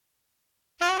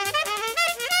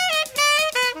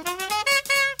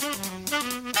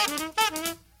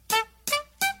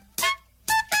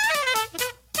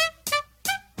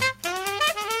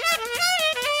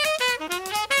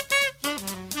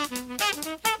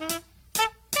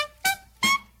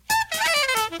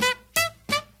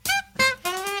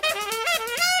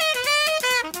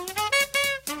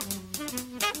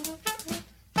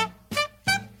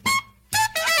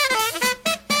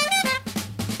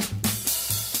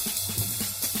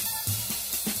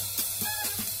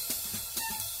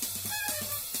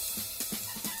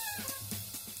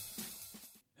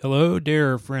Hello,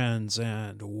 dear friends,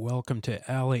 and welcome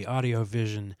to Alley Audio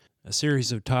Vision, a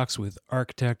series of talks with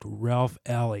architect Ralph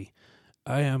Alley.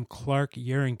 I am Clark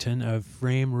Yarrington of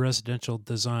Frame Residential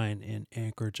Design in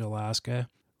Anchorage, Alaska.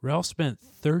 Ralph spent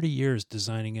 30 years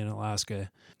designing in Alaska.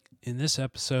 In this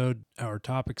episode, our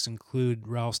topics include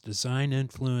Ralph's design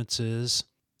influences,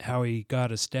 how he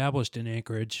got established in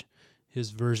Anchorage.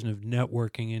 His version of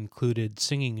networking included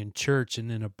singing in church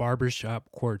and in a barbershop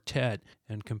quartet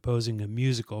and composing a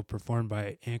musical performed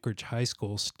by Anchorage High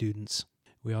School students.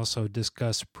 We also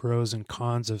discuss pros and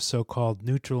cons of so-called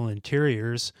neutral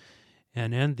interiors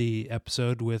and end the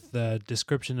episode with a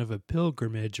description of a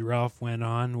pilgrimage Ralph went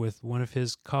on with one of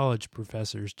his college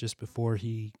professors just before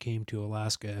he came to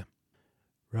Alaska.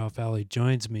 Ralph Alley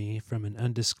joins me from an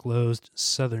undisclosed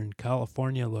Southern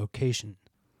California location.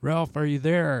 Ralph, are you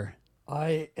there?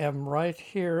 I am right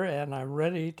here and I'm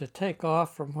ready to take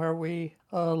off from where we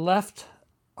left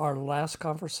our last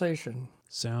conversation.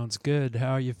 Sounds good.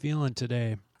 How are you feeling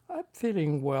today? I'm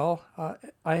feeling well.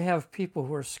 I have people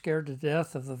who are scared to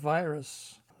death of the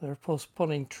virus. They're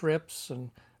postponing trips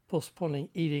and postponing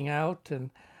eating out,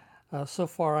 and so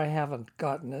far I haven't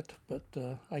gotten it, but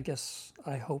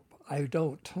I hope I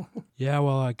don't. Yeah,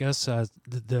 well, I guess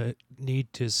the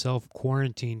need to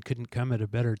self-quarantine couldn't come at a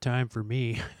better time for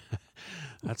me.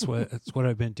 That's what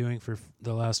I've been doing for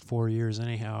the last 4 years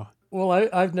anyhow. Well,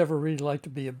 I've never really liked to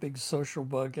be a big social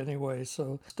bug anyway,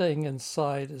 so staying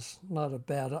inside is not a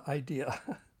bad idea.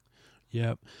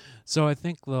 Yep. So I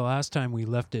think the last time we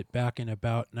left it back in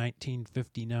about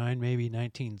 1959, maybe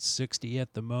 1960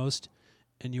 at the most,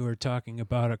 and you were talking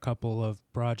about a couple of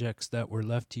projects that were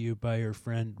left to you by your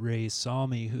friend Ray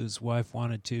Salmi, whose wife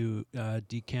wanted to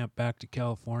decamp back to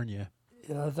California.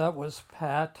 Yeah, that was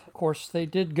Pat. Of course, they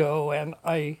did go, and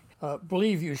I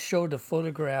believe you showed a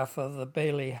photograph of the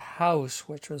Bailey House,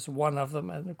 which was one of them,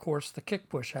 and of course the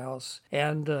Kickbush House.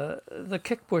 And the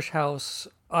Kickbush House,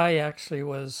 I actually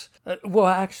was,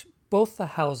 actually, both the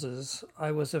houses,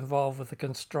 I was involved with the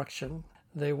construction.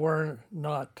 They were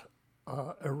not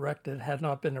erected, had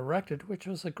not been erected, which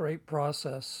was a great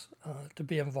process to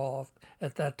be involved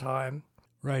at that time.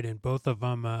 Right, and both of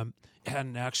them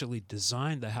hadn't actually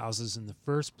designed the houses in the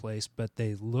first place, but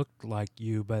they looked like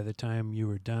you by the time you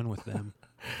were done with them.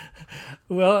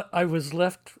 Well, I was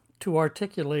left to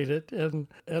articulate it, and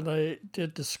I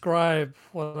did describe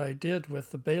what I did with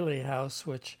the Bailey House,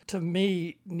 which to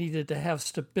me needed to have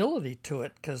stability to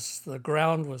it because the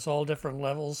ground was all different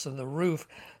levels, and the roof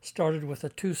started with a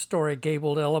two-story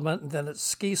gabled element, and then it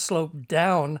ski sloped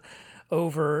down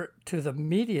over to the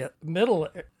middle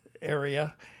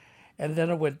area, and then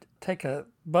it would take a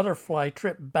butterfly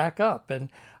trip back up. And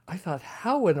I thought,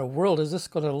 how in the world is this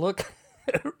going to look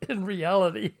in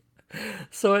reality?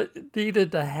 So it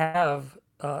needed to have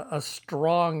a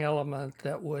strong element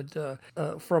that would,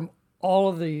 from all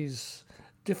of these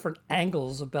different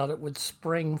angles about it, would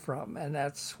spring from, and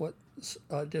that's what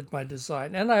did my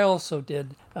design. And I also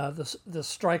did the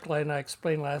strike line I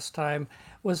explained last time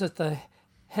was at the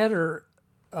header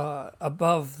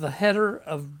above the header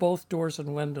of both doors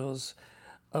and windows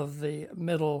of the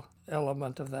middle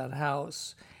element of that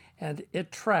house. And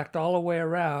it tracked all the way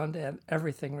around and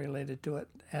everything related to it.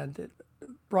 And it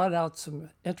brought out some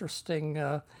interesting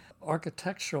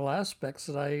architectural aspects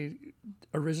that I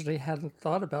originally hadn't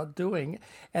thought about doing.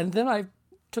 And then I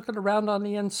took it around on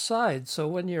the inside. So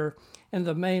when you're in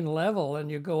the main level and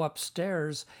you go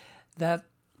upstairs, that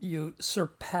you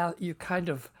kind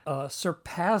of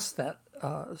surpass that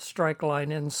strike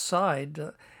line inside,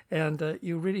 and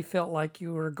you really felt like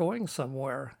you were going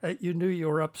somewhere. You knew you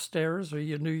were upstairs, or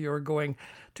you knew you were going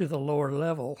to the lower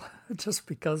level, just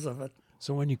because of it.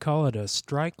 So when you call it a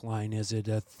strike line, is it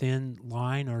a thin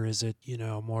line or is it,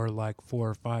 more like 4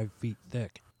 or 5 feet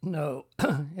thick? No,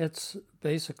 it's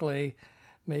basically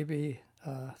maybe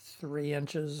 3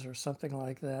 inches or something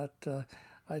like that.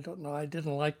 I don't know. I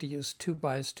didn't like to use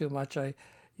 2x too much. I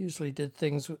usually did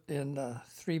things in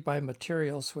 3x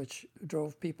materials, which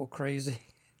drove people crazy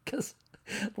because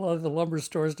a lot of the lumber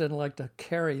stores didn't like to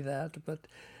carry that. But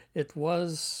it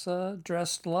was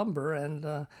dressed lumber,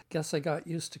 and guess I got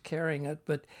used to carrying it.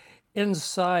 But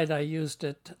inside, I used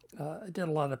it. I did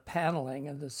a lot of paneling,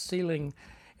 and the ceiling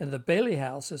in the Bailey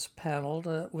House is paneled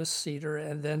with cedar,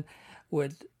 and then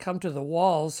would come to the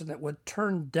walls, and it would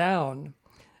turn down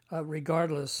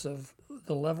regardless of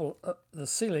the level of the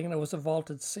ceiling, and it was a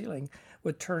vaulted ceiling,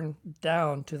 would turn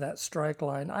down to that strike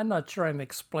line. I'm not sure I'm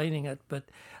explaining it, but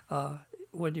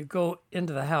when you go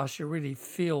into the house, you really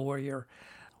feel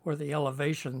where the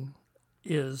elevation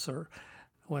is, or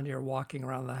when you're walking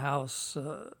around the house,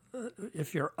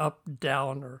 if you're up,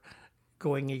 down, or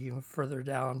going even further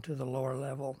down to the lower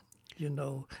level,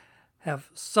 have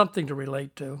something to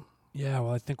relate to. Yeah,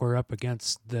 well, I think we're up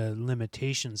against the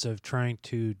limitations of trying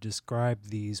to describe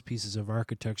these pieces of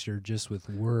architecture just with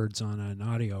words on an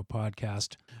audio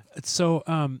podcast. So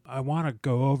I want to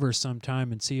go over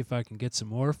sometime and see if I can get some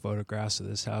more photographs of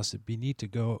this house. It'd be neat to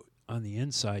go on the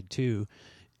inside too.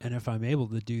 And if I'm able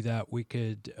to do that, we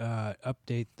could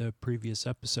update the previous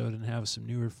episode and have some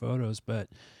newer photos. But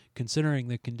considering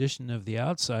the condition of the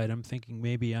outside, I'm thinking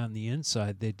maybe on the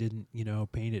inside they didn't,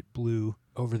 paint it blue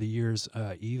over the years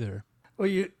either. Well,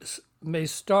 you may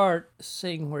start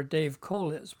seeing where Dave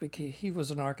Cole is, because he was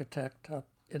an architect up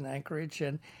in Anchorage,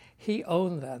 and he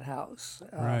owned that house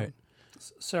Right.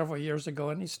 Several years ago,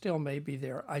 and he still may be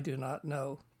there. I do not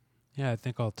know. Yeah, I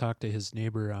think I'll talk to his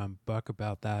neighbor Buck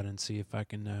about that and see if I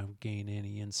can gain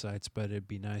any insights. But it'd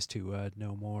be nice to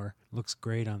know more. Looks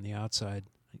great on the outside.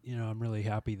 I'm really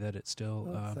happy that it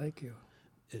still Thank you.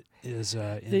 it is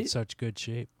in such good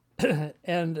shape.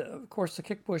 And of course, the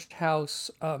Kickbush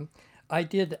house, I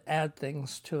did add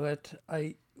things to it.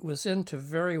 I was into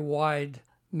very wide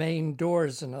main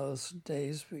doors in those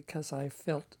days because I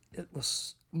felt it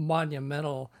was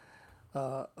monumental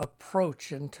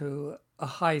approach into a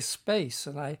high space,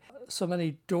 and so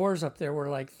many doors up there were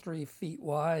like 3 feet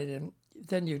wide, and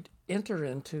then you'd enter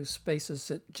into spaces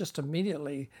that just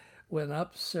immediately went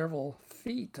up several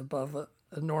feet above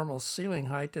a normal ceiling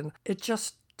height, and it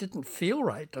just didn't feel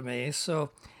right to me.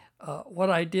 So what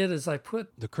I did is I put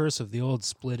The curse of the old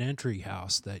split entry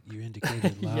house that you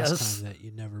indicated last Yes. time that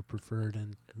you never preferred,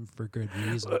 and for good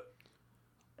reason.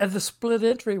 And the split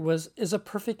entry is a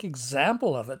perfect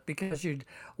example of it, because you'd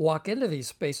walk into these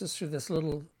spaces through this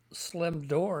little slim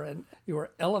door, and you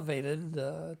were elevated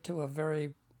to a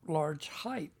very large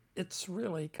height. It's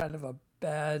really kind of a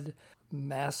bad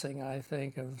massing, I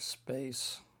think, of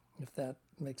space, if that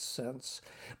makes sense.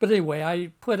 But anyway,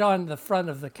 I put on the front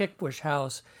of the Kickbush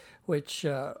house, which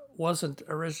wasn't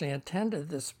originally intended,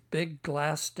 this big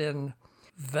glassed-in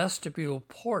vestibule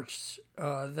porch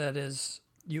that is,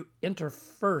 you enter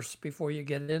first before you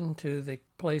get into the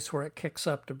place where it kicks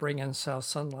up to bring in south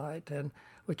sunlight, and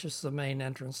which is the main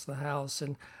entrance to the house.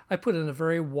 And I put in a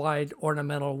very wide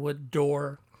ornamental wood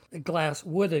door,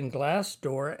 wood and glass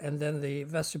door, and then the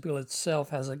vestibule itself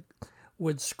has a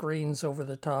wood screens over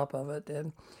the top of it,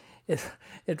 and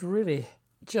it really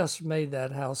just made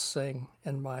that house sing,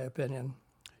 in my opinion.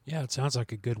 Yeah, it sounds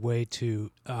like a good way to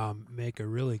make a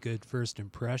really good first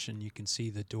impression. You can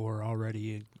see the door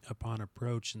already upon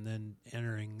approach, and then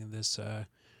entering this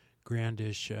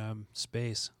grandish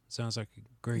space. Sounds like a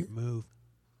great move.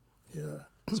 Yeah.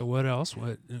 So what else?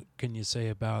 What can you say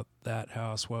about that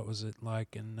house? What was it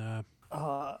like? And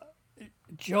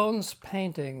Joan's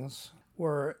paintings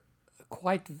were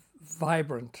quite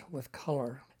vibrant with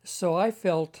color. So I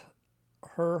felt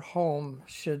her home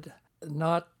should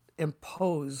not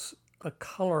impose a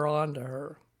color onto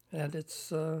her. And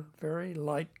it's very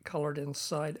light colored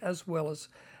inside as well as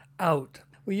out.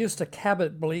 We used a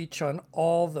Cabot bleach on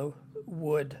all the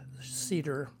wood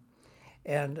cedar.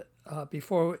 And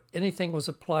before anything was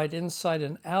applied inside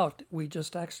and out, we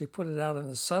just actually put it out in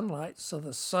the sunlight so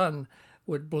the sun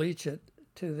would bleach it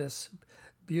to this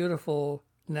beautiful,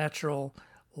 natural,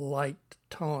 light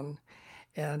tone.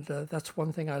 And that's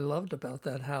one thing I loved about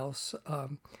that house.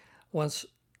 Once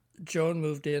Joan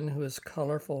moved in, who is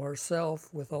colorful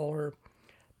herself with all her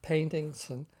paintings,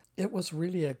 and it was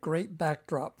really a great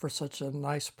backdrop for such a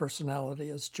nice personality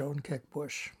as Joan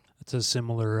Kickbush. it's a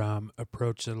similar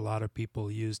approach that a lot of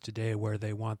people use today, where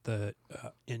they want the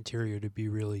interior to be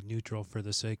really neutral for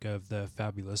the sake of the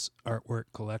fabulous artwork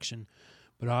collection.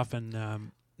 But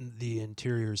often the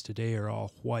interiors today are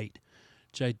all white,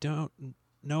 which I don't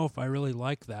know if I really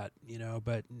like that,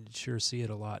 but sure see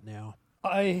it a lot now.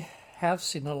 I have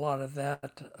seen a lot of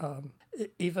that,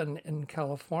 even in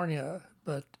California,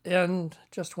 and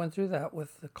just went through that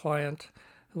with the client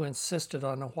who insisted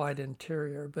on a white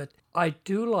interior. But I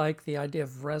do like the idea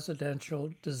of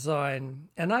residential design,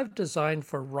 and I've designed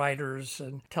for writers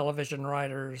and television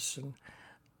writers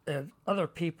and other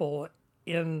people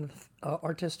in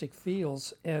artistic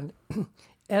fields, and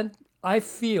and I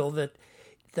feel that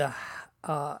the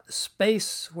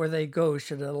space where they go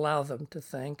should allow them to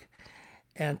think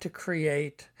and to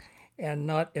create and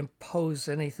not impose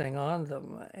anything on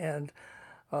them. And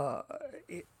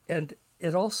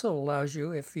it also allows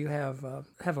you, if you have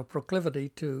a proclivity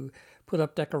to put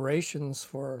up decorations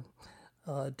for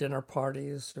dinner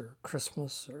parties or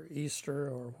Christmas or Easter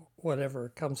or whatever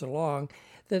comes along,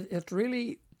 that it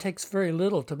really takes very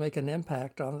little to make an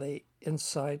impact on the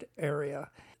inside area.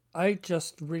 I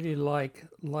just really like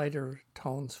lighter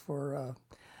tones for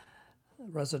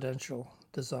residential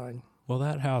design. Well,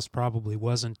 that house probably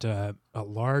wasn't a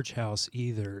large house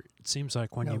either. It seems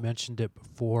like when you No. mentioned it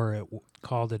before,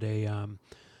 called it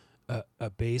a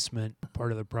basement.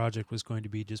 Part of the project was going to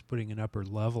be just putting an upper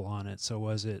level on it. So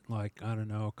was it like, I don't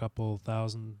know, a couple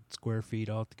thousand square feet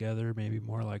altogether, maybe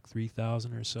more like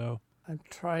 3,000 or so? I'm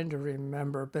trying to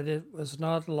remember, but it was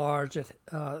not large. It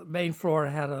main floor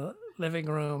had a living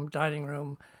room, dining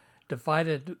room,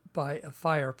 divided by a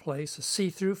fireplace, a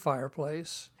see-through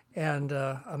fireplace, and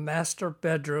a master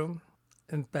bedroom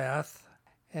and bath.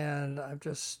 And I'm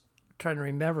just trying to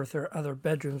remember if there are other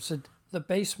bedrooms. The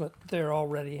basement there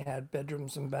already had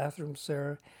bedrooms and bathrooms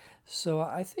there. So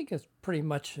I think it pretty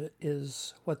much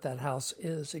is what that house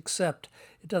is, except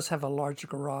it does have a large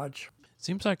garage.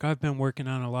 Seems like I've been working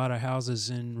on a lot of houses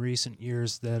in recent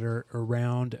years that are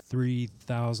around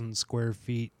 3,000 square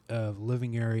feet of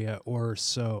living area or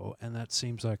so, and that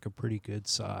seems like a pretty good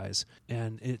size.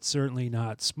 And it's certainly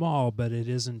not small, but it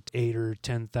isn't 8 or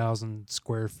 10,000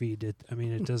 square feet.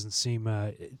 It doesn't seem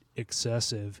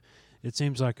excessive. It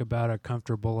seems like about a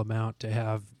comfortable amount to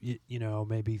have,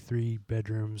 maybe 3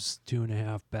 bedrooms,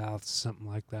 2.5 baths, something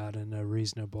like that, and a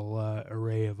reasonable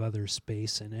array of other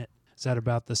space in it. Is that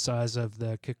about the size of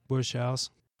the Kickbush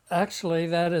house? Actually,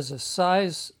 that is a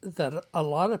size that a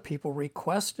lot of people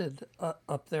requested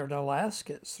up there in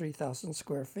Alaska. It's 3,000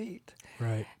 square feet.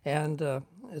 Right. And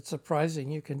it's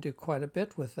surprising you can do quite a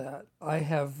bit with that. I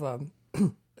have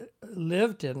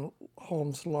lived in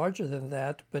homes larger than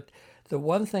that, but the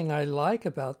one thing I like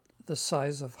about the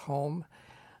size of home,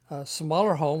 a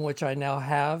smaller home, which I now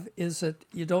have, is that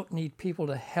you don't need people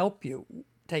to help you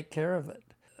take care of it.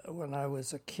 When I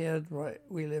was a kid, right,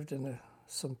 we lived in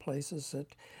some places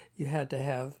that you had to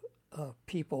have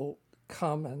people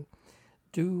come and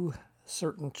do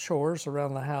certain chores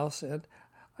around the house, and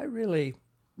I really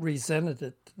resented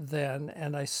it then,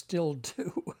 and I still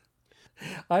do.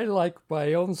 I like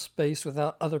my own space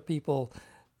without other people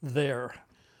there.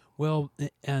 Well,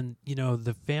 and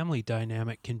the family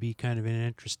dynamic can be kind of an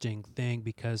interesting thing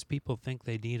because people think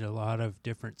they need a lot of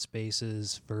different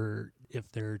spaces for if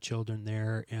there are children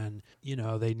there, and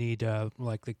they need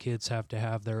like the kids have to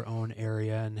have their own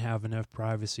area and have enough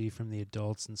privacy from the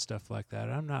adults and stuff like that.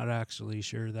 I'm not actually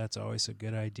sure that's always a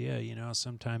good idea.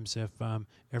 Sometimes if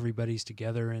everybody's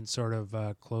together in sort of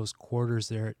close quarters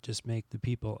there, it just make the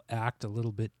people act a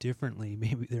little bit differently.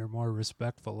 Maybe they're more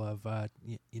respectful of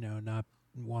not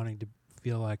wanting to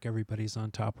feel like everybody's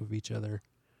on top of each other.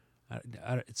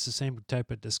 It's the same type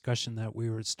of discussion that we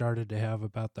were started to have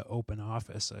about the open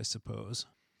office, I suppose.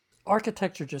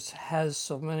 Architecture just has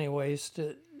so many ways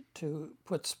to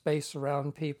put space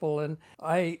around people, and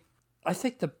I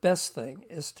think the best thing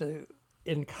is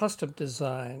in custom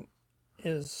design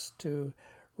is to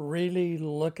really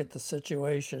look at the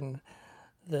situation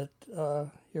that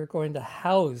you're going to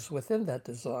house within that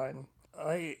design.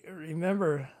 I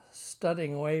remember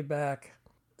studying way back.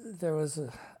 There was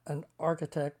an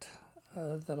architect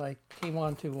that I came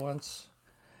onto once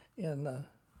in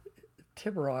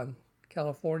Tiburon,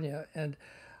 California, and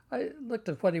I looked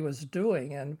at what he was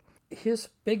doing, and his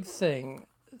big thing,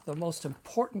 the most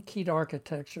important key to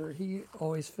architecture, he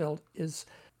always felt is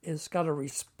got to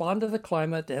respond to the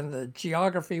climate and the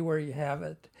geography where you have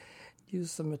it,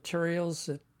 use the materials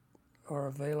that are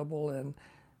available,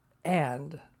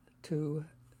 and to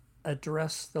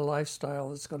address the lifestyle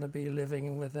that's going to be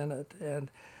living within it.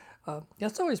 And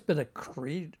that's always been a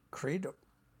creed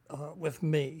with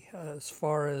me as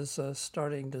far as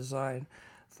starting design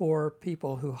for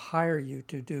people who hire you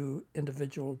to do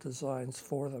individual designs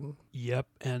for them. Yep,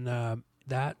 and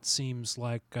that seems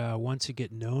like once you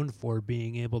get known for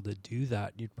being able to do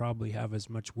that, you'd probably have as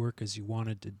much work as you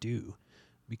wanted to do,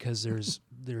 because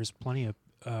there's plenty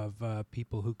of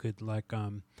people who could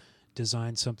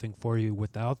design something for you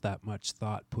without that much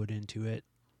thought put into it.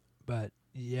 But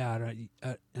yeah,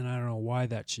 and I don't know why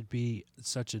that should be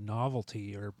such a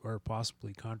novelty or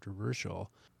possibly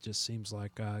controversial. Just seems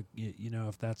like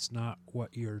if that's not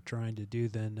what you're trying to do,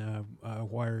 then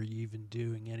why are you even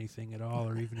doing anything at all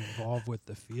or even involved with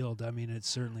the field? I mean, it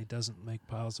certainly doesn't make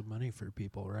piles of money for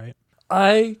people, right?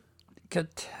 I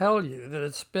could tell you that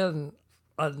it's been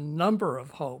a number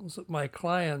of homes that my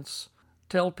clients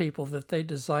tell people that they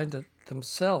designed it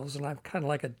themselves, and I'm kind of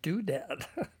like a doodad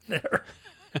there.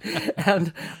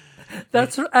 And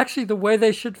that's actually the way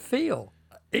they should feel.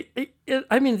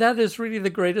 I mean, that is really the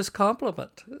greatest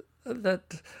compliment,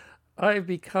 that I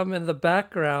become in the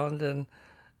background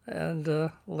and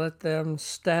let them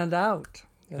stand out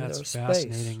in That's their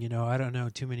fascinating. space. I don't know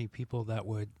too many people that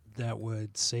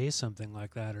would say something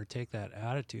like that or take that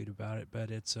attitude about it,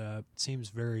 but it seems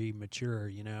very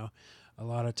mature. a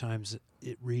lot of times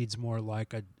it reads more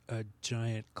like a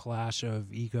giant clash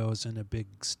of egos and a big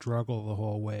struggle the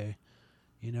whole way.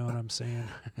 You know what I'm saying?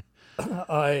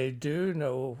 I do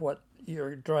know what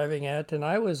you're driving at, and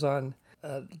I was on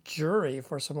a jury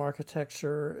for some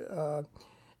architecture,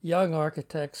 young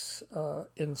architects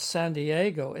in San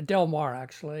Diego, in Del Mar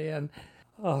actually, and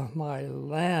oh my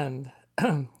land,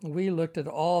 we looked at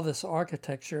all this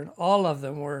architecture, and all of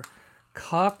them were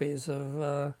copies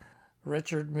of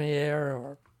Richard Meier,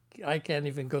 or I can't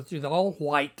even go through them, all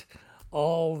white,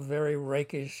 all very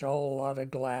rakish, all a lot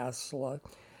of glass,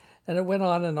 and it went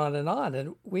on and on and on.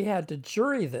 And we had to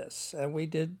jury this, and we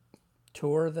did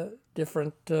tour the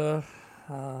different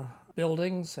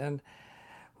buildings. And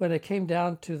when it came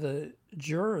down to the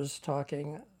jurors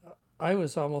talking, I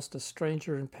was almost a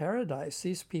stranger in paradise.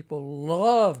 These people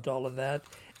loved all of that,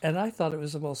 and I thought it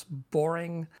was the most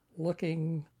boring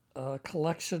looking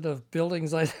collection of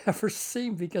buildings I'd ever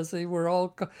seen, because they were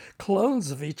all clones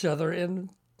of each other in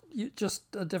just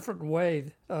a different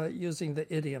way, using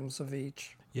the idioms of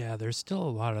each. Yeah, there's still a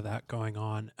lot of that going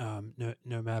on.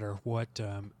 No matter what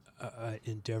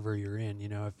endeavor you're in, you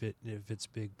know, if it's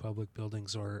big public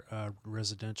buildings or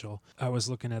residential. I was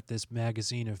looking at this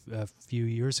magazine a few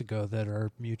years ago that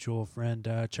our mutual friend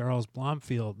Charles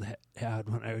Blomfield had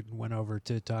when I went over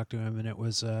to talk to him, and it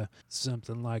was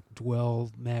something like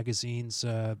Dwell Magazine's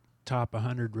top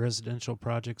 100 residential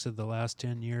projects of the last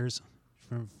 10 years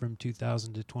from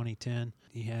 2000 to 2010.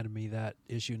 He handed me that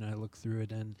issue, and I looked through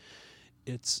it, and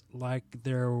it's like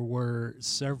there were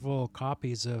several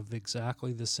copies of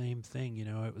exactly the same thing. You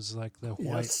know, it was like the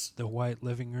white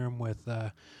living room with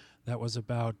that was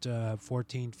about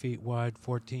 14 feet wide,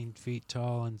 14 feet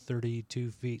tall, and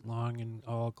 32 feet long, and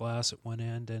all glass at one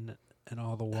end, and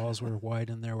all the walls were white,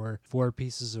 and there were 4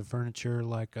 pieces of furniture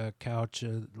like a couch,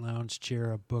 a lounge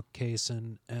chair, a bookcase,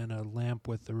 and a lamp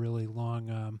with a really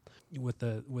long with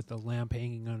the lamp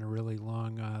hanging on a really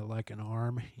long like an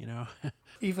arm, you know.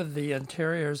 Even the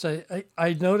interiors,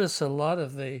 I notice a lot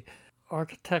of the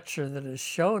architecture that is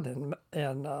shown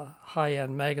in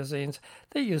high-end magazines,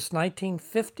 they use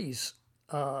 1950s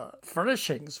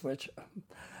furnishings, which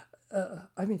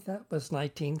I mean, that was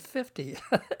 1950.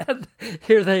 And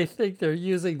here they think they're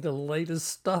using the latest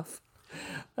stuff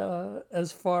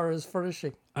as far as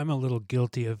furnishing. I'm a little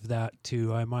guilty of that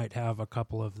too. I might have a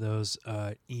couple of those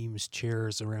Eames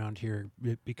chairs around here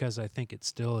because I think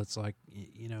it's like,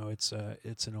 you know, it's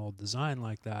an old design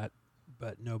like that,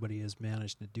 but nobody has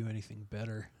managed to do anything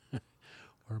better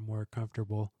or more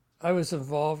comfortable. I was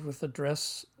involved with a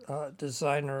dress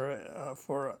designer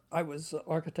I was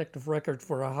architect of record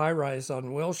for a high-rise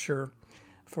on Wilshire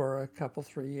for a couple,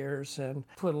 3 years, and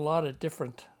put a lot of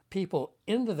different people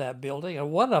into that building.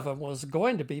 And one of them was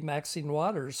going to be Maxine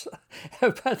Waters,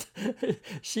 but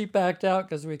she backed out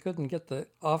because we couldn't get the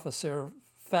office there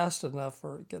fast enough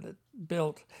or get it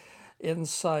built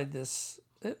inside this.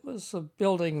 It was a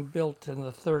building built in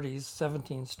the 30s,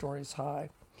 17 stories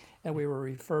high, and we were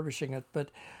refurbishing it.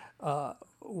 But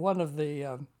one of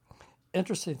the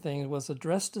interesting things was a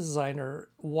dress designer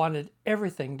wanted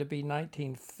everything to be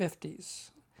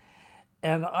 1950s.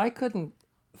 And I couldn't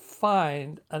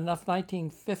find enough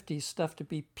 1950s stuff to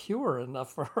be pure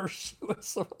enough for her. She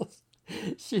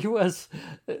was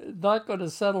not going to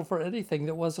settle for anything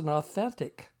that wasn't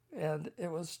authentic. And it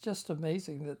was just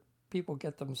amazing that people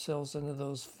get themselves into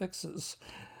those fixes.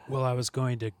 Well, I was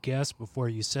going to guess before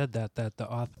you said that the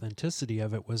authenticity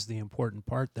of it was the important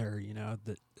part there. You know,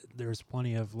 that there's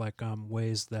plenty of like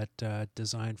ways that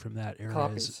design from that era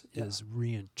Copies, is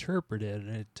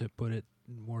reinterpreted, to put it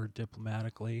more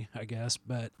diplomatically, I guess.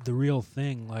 But the real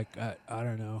thing, like I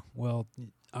don't know. Well,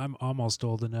 I'm almost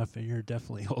old enough, and you're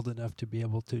definitely old enough to be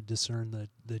able to discern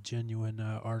the genuine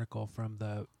article from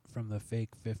the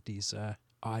fake 50s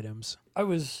items. I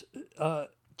was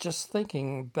just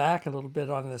thinking back a little bit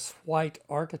on this white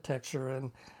architecture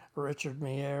and Richard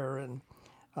Meier, and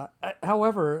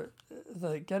however,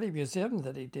 the Getty Museum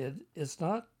that he did is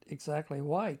not exactly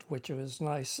white, which was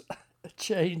nice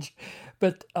change.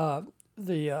 But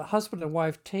the husband and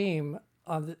wife team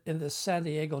in the San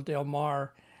Diego Del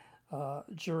Mar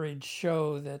juried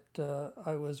show that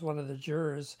I was one of the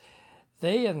jurors,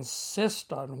 they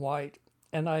insist on white,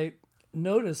 and I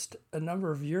noticed a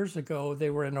number of years ago they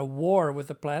were in a war with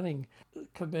the planning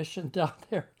commission down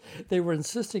there. They were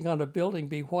insisting on a building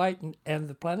be white, and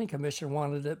the planning commission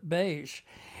wanted it beige.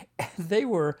 And they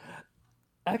were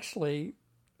actually,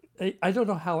 I don't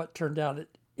know how it turned out.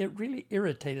 It really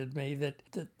irritated me that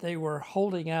they were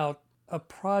holding out a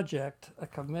project, a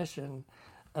commission,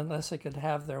 unless they could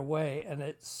have their way. And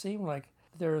it seemed like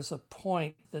there is a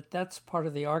point that that's part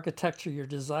of the architecture you're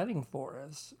designing for,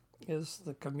 is is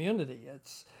the community.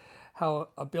 It's how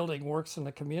a building works in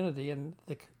the community, and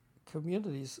the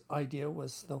community's idea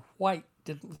was the white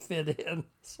didn't fit in.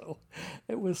 So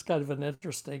it was kind of an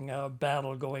interesting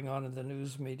battle going on in the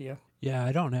news media. Yeah,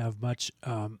 I don't have much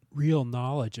real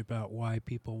knowledge about why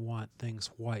people want things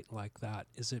white like that.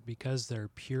 Is it because they're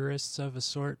purists of a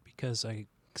sort? Because I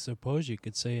suppose you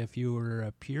could say if you were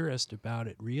a purist about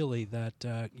it, really,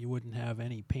 that you wouldn't have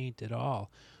any paint at all.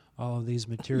 All of these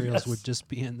materials Yes. would just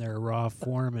be in their raw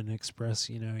form and express,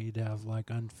 you'd have like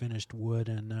unfinished wood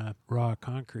and raw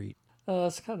concrete.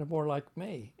 It's kind of more like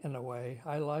me in a way.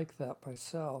 I like that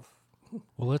myself.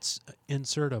 Well, let's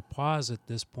insert a pause at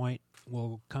this point.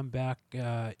 We'll come back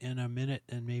in a minute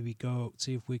and maybe go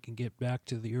see if we can get back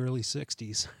to the early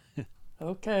 60s.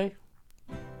 Okay.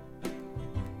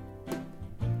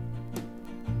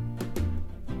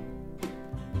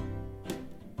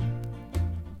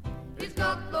 He's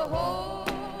got the whole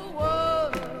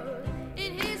world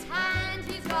in his hands.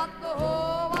 He's got the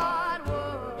whole wide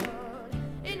world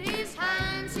in his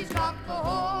hands. He's got the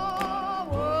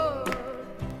whole world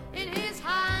in his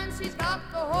hands. He's got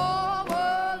the whole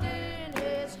world in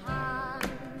his hands.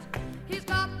 He's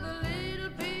got the little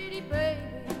bitty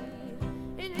baby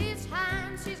in his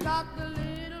hands. He's got the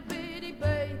little bitty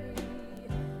baby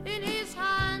in his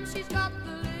hands. He's got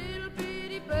the little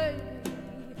bitty baby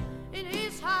in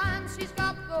his hands. He's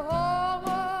got the whole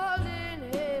world in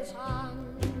his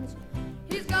hands.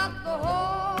 He's got the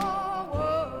whole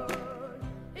world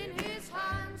in his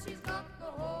hands. He's got the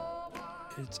whole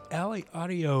world. It's Alley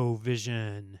Audio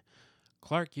Vision.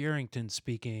 Clark Yarrington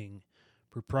speaking,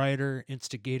 proprietor,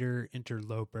 instigator,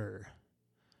 interloper.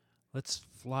 Let's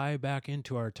fly back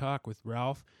into our talk with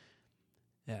Ralph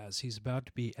as he's about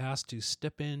to be asked to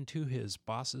step into his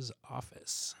boss's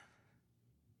office.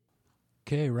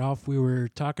 Okay, Ralph, we were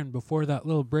talking before that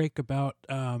little break about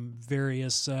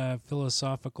various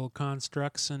philosophical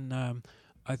constructs, and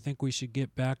I think we should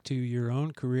get back to your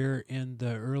own career in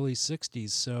the early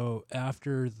 60s. So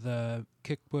after the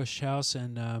Kickbush House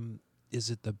and is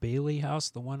it the Bailey House,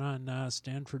 the one on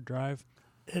Stanford Drive?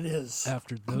 It is.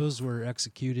 After those were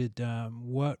executed,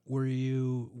 what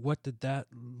did that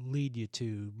lead you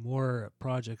to? More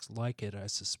projects like it, I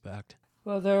suspect.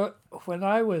 Well, when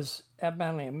I was at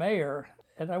Manly mayor,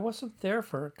 and I wasn't there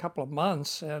for a couple of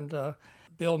months, and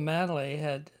Bill Manley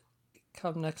had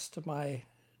come next to my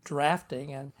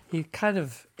drafting, and he kind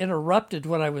of interrupted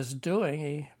what I was doing.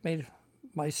 He made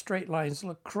my straight lines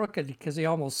look crooked because he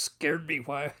almost scared me.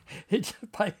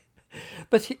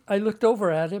 I looked over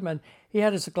at him, and he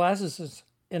had his glasses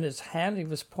in his hand. He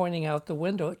was pointing out the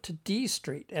window to D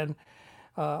Street, and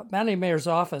Manly Mayor's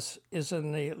office is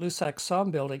in the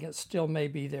Lusac-Somme building. It still may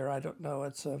be there. I don't know.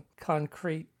 It's a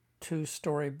concrete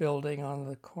 2-story building on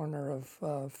the corner of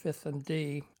 5th and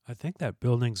D. I think that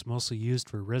building's mostly used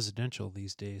for residential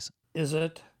these days. Is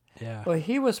it? Yeah. Well,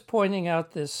 he was pointing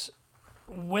out this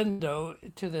window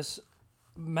to this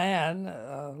man,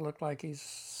 looked like he's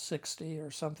 60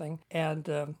 or something,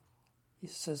 and he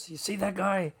says, "You see that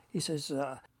guy?" He says,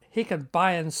 "He can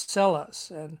buy and sell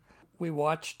us." And we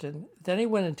watched, and then he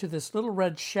went into this little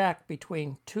red shack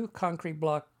between 2 concrete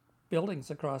block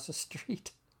buildings across the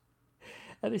street.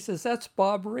 And he says, "That's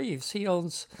Bob Reeves. He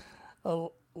owns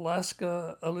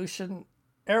Alaska Aleutian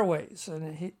Airways."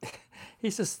 And he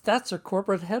says, "That's our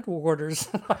corporate headquarters."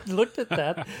 And I looked at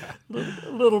that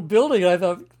little building, and I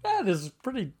thought, that is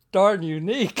pretty darn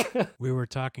unique. We were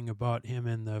talking about him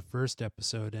in the first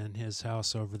episode and his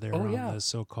house over there on yeah. the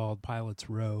so-called Pilot's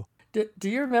Row. Do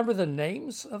you remember the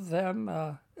names of them,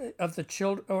 of the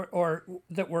children, or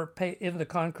that were in the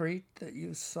concrete that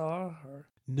you saw? Or?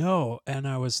 No, and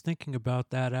I was thinking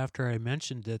about that after I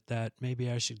mentioned it, that maybe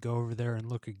I should go over there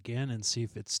and look again and see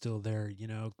if it's still there,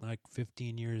 like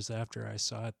 15 years after I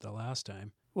saw it the last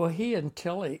time. Well, he and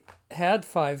Tilly had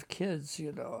 5 kids,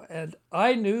 and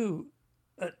I knew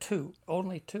 2,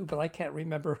 only 2, but I can't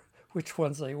remember which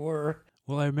ones they were.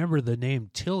 Well, I remember the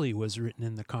name Tilly was written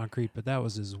in the concrete, but that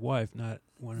was his wife, not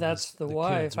one That's of the the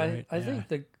wife. kids, right? I think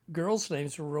the girls'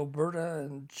 names were Roberta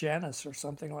and Janice or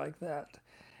something like that.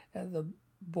 And the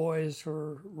boys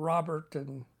were Robert,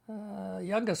 and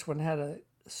youngest one had a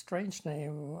strange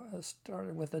name,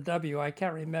 started with a W. I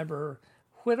can't remember,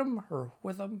 Whittam or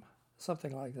Witham,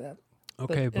 something like that.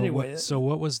 Okay, but anyway,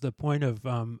 what was the point of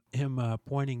him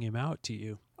pointing him out to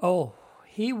you? Oh,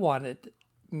 he wanted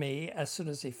me, as soon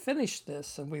as he finished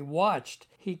this and we watched,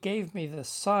 he gave me the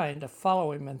sign to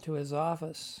follow him into his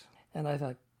office. And I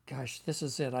thought, gosh, this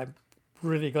is it. I'm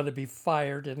really going to be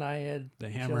fired. And I had The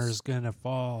hammer is going to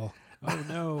fall. Oh,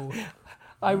 no.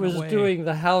 I was way. doing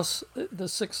the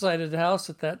 6-sided house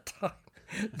at that time.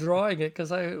 drawing it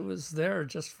because I was there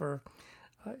just for,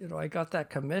 I got that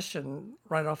commission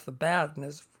right off the bat, and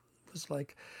it was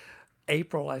like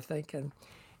April, I think. And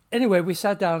anyway, we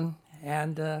sat down,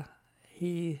 and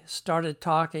he started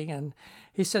talking, and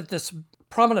he said this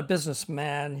prominent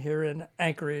businessman here in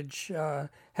Anchorage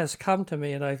has come to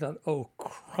me, and I thought, oh,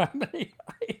 criminy,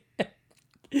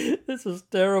 this is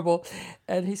terrible.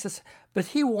 And he says, but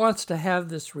he wants to have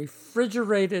this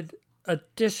refrigerated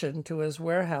addition to his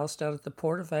warehouse down at the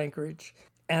Port of Anchorage,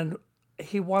 and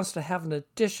he wants to have an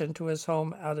addition to his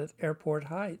home out at Airport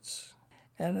Heights.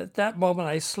 And at that moment,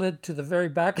 I slid to the very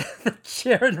back of the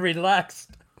chair and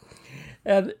relaxed.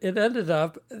 And it ended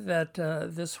up that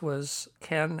this was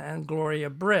Ken and Gloria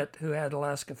Britt, who had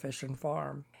Alaska Fish and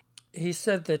Farm. He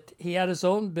said that he had his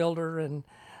own builder, and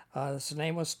his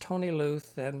name was Tony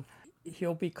Luth, and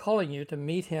he'll be calling you to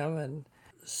meet him. And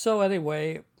so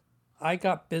anyway, I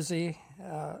got busy,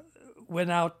 went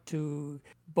out to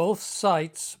both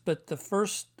sites, but the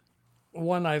first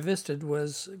one I visited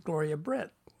was Gloria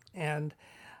Britt. And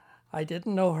I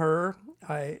didn't know her.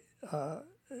 I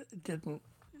didn't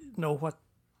know what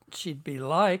she'd be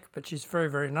like, but she's very,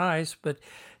 very nice. But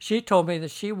she told me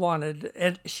that she wanted,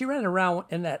 and she ran around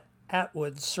in that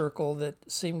Atwood circle that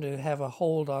seemed to have a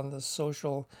hold on the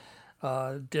social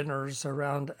dinners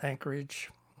around Anchorage.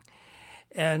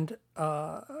 And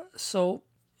so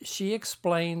she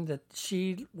explained that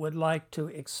she would like to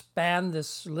expand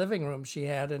this living room she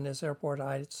had in this Airport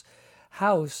Heights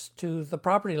house to the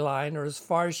property line, or as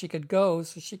far as she could go,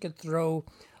 so she could throw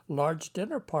large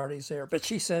dinner parties there. But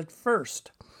she said,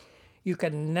 first, you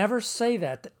can never say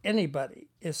that to anybody.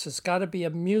 It's got to be a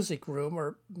music room,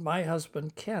 or my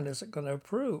husband Ken isn't going to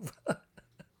approve.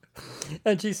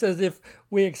 And she says, if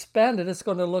we expand it, it's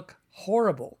going to look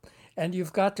horrible. And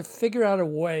you've got to figure out a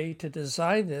way to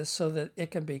design this so that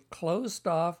it can be closed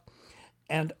off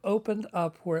and opened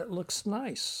up where it looks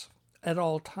nice at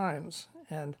all times.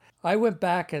 And I went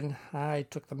back and I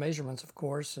took the measurements, of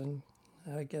course, and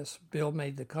I guess Bill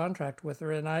made the contract with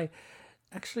her. And I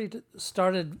actually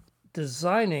started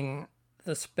designing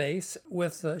the space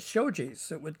with shoji's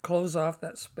that would close off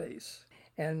that space.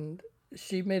 And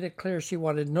she made it clear she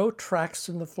wanted no tracks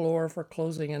in the floor for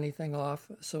closing anything off.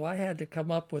 So I had to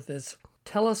come up with this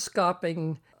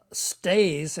telescoping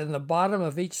stays in the bottom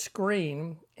of each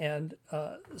screen, and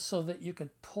so that you could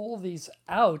pull these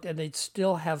out and they'd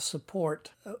still have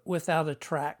support without a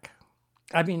track.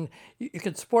 I mean, you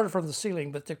could support it from the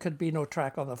ceiling, but there could be no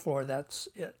track on the floor. That's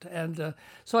it. And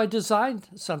so I designed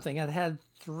something. It had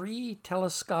 3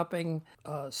 telescoping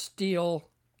steel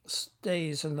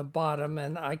stays in the bottom,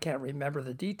 and I can't remember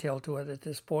the detail to it at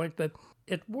this point, but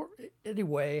it worked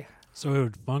anyway. So it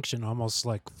would function almost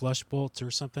like flush bolts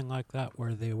or something like that,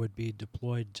 where they would be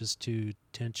deployed just to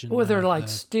tension. Well, they're like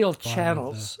steel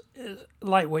channels,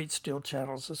 lightweight steel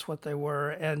channels is what they were.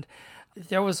 And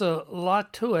there was a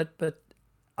lot to it, but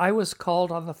I was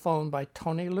called on the phone by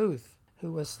Tony Luth,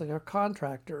 who was their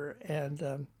contractor.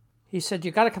 And he said,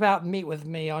 you got to come out and meet with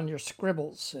me on your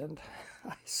scribbles. And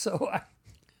so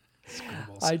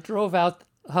I drove out,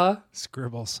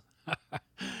 Scribbles.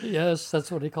 Yes,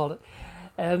 that's what he called it.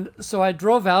 And so I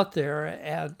drove out there,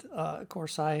 and of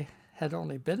course I had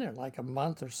only been there like a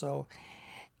month or so.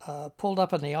 Pulled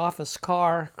up in the office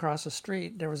car across the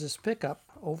street. There was this pickup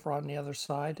over on the other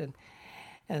side, and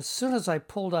as soon as I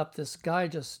pulled up, this guy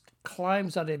just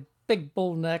climbs out, a big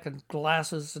bull neck and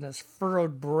glasses and his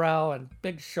furrowed brow and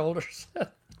big shoulders,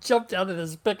 jumped out of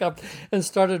his pickup and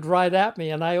started right at me.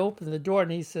 And I opened the door,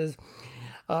 and he says,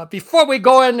 before we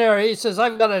go in there, he says,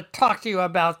 I'm going to talk to you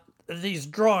about these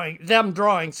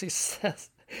drawings, he says.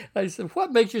 I said,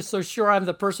 what makes you so sure I'm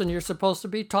the person you're supposed to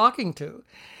be talking to?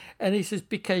 And he says,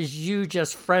 because you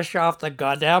just fresh off the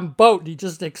goddamn boat. And he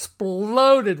just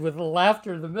exploded with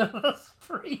laughter in the middle of the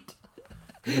street.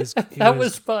 That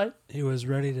was fun. He was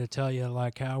ready to tell you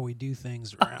like how we do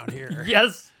things around here.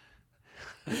 Yes.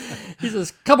 He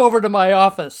says, come over to my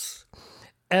office.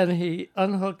 And he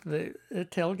unhooked the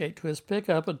tailgate to his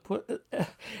pickup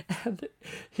and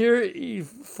here he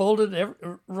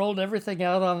rolled everything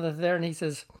out on there, and he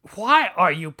says, why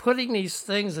are you putting these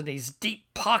things in these deep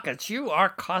pockets? You are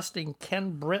costing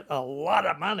Ken Britt a lot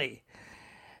of money.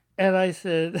 And I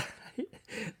said,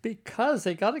 because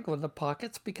they got to go in the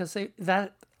pockets, because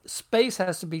that space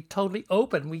has to be totally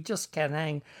open. We just can't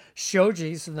hang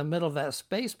shoji's in the middle of that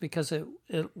space because it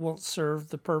won't serve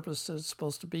the purpose that it's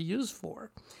supposed to be used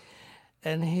for.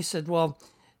 And he said, well,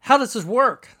 how does this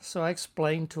work? So I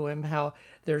explained to him how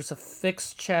there's a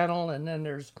fixed channel, and then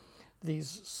there's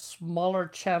these smaller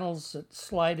channels that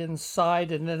slide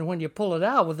inside, and then when you pull it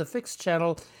out with the fixed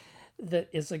channel, that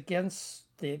is against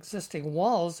the existing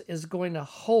walls is going to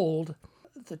hold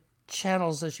the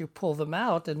channels as you pull them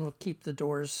out and will keep the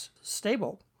doors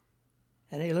stable.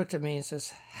 And he looked at me and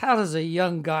says, "How does a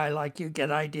young guy like you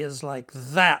get ideas like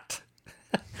that?"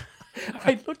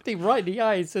 I looked him right in the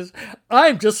eye and says,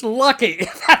 "I'm just lucky.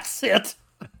 That's it."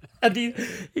 And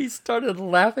he started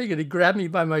laughing and he grabbed me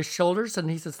by my shoulders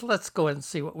and he says, "Let's go and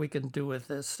see what we can do with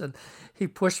this." And he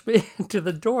pushed me into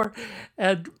the door.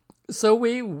 And so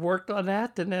we worked on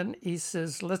that. And then he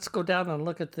says, "Let's go down and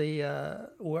look at the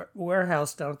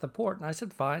warehouse down at the port." And I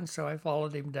said, "Fine." So I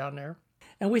followed him down there.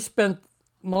 And we spent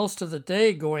most of the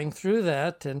day going through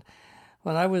that. And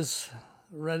when I was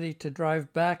ready to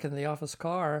drive back in the office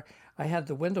car, I had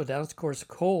the window down. It's, of course,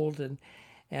 cold.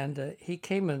 And he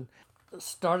came and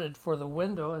started for the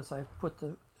window as I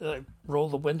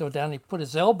rolled the window down. He put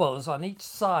his elbows on each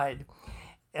side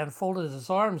and folded his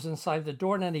arms inside the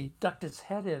door, and then he ducked his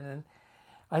head in. And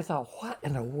I thought, what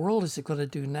in the world is he going to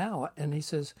do now? And he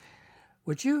says,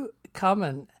 "Would you come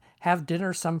and have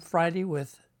dinner some Friday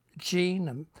with Jean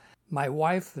and my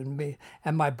wife and me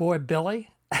and my boy Billy?"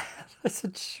 I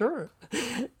said, "Sure."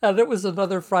 And it was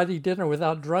another Friday dinner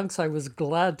without drunks. I was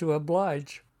glad to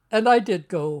oblige. And I did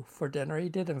go for dinner. He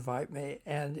did invite me.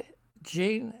 And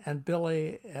Jean and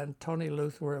Billy and Tony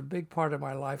Luth were a big part of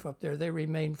my life up there. They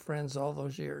remained friends all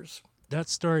those years. That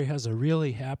story has a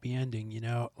really happy ending, you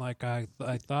know. Like I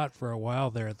thought for a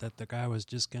while there that the guy was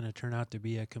just going to turn out to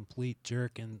be a complete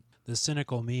jerk, and the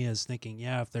cynical me is thinking,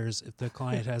 yeah, if the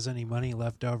client has any money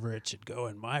left over, it should go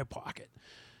in my pocket.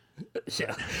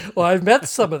 Yeah. Well, I've met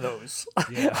some of those.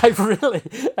 Yeah.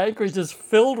 Anchorage is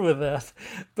filled with that,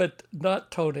 but not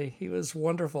Tony. He was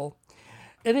wonderful.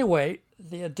 Anyway,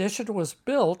 the addition was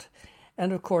built,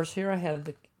 and of course, here I had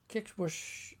the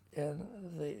Kickbush and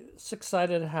the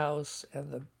six-sided house and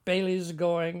the Baileys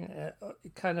going,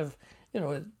 kind of,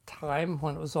 at time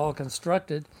when it was all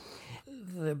constructed.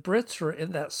 The Brits were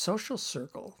in that social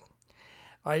circle.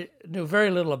 I knew very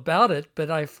little about it,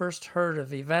 but I first heard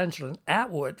of Evangeline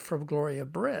Atwood from Gloria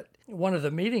Britt. One of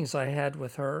the meetings I had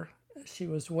with her, she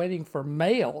was waiting for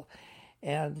mail,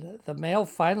 and the mail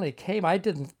finally came. I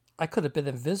could have been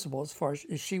invisible as far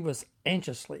as she was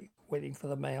anxiously waiting for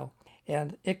the mail.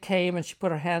 And it came, and she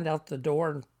put her hand out the door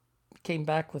and came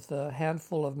back with a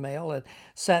handful of mail and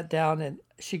sat down, and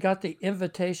she got the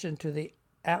invitation to the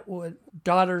Atwood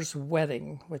daughter's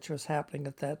wedding, which was happening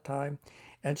at that time.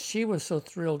 And she was so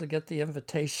thrilled to get the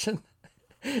invitation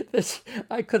that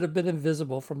I could have been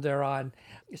invisible from there on.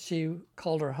 She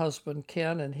called her husband,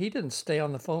 Ken, and he didn't stay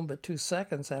on the phone but 2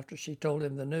 seconds after she told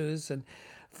him the news. And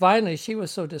finally, she was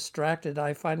so distracted,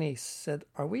 I finally said,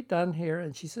 "Are we done here?"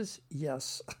 And she says,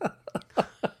 "Yes."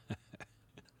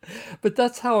 But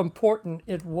that's how important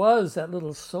it was, that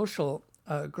little social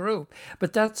group.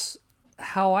 But that's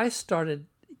how I started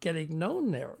getting known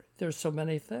there. There's so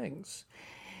many things.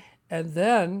 And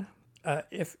then,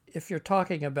 if you're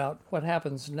talking about what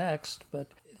happens next,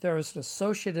 but there was an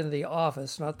associate in the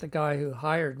office, not the guy who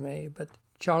hired me, but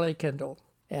Charlie Kendall.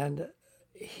 And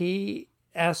he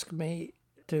asked me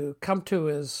to come to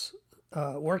his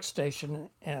workstation,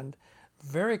 and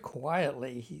very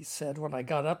quietly he said, when I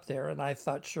got up there, and I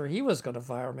thought sure he was going to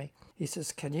fire me, he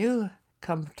says, "Can you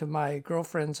come to my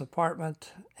girlfriend's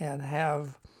apartment and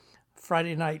have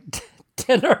Friday night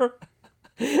dinner?"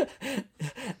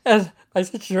 And I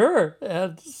said, "Sure."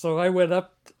 And so I went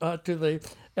up to the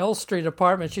L Street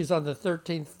apartment. She's on the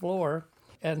 13th floor,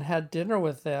 and had dinner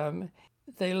with them.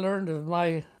 They learned of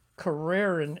my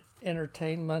career in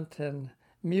entertainment and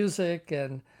music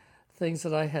and things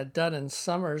that I had done in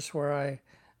summers where I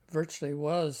virtually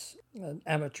was an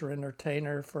amateur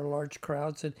entertainer for large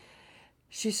crowds. And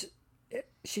she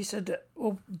said,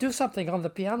 "Well, do something on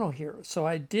the piano here." So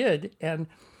I did, and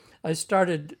I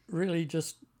started really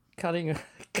just cutting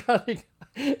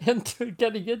into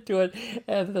getting into it,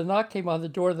 and the knock came on the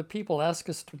door. The people asked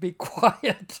us to be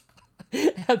quiet,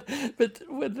 but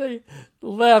when they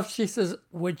left, she says,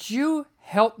 "Would you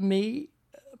help me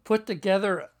put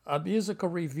together a musical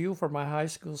review for my high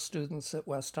school students at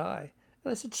West High?"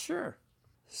 And I said, "Sure."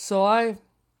 So I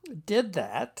did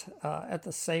that. At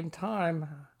the same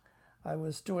time, I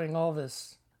was doing all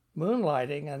this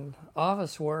moonlighting and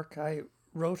office work. I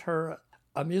wrote her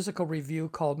a musical review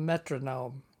called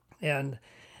Metronome, and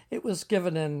it was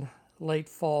given in late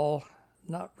fall,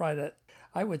 not right at,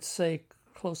 I would say,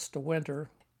 close to winter,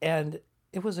 and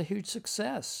it was a huge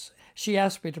success. She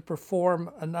asked me to perform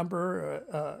a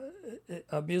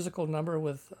musical number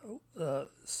with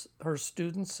her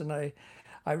students, and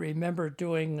I remember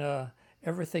doing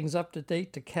Everything's Up to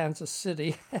Date to Kansas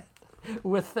City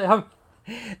with them,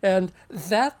 and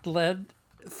that led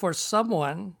for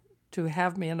someone to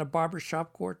have me in a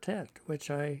barbershop quartet,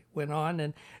 which I went on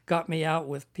and got me out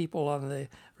with people on the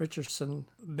Richardson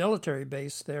military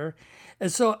base there.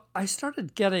 And so I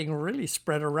started getting really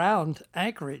spread around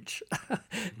Anchorage,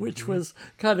 which was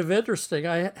kind of interesting.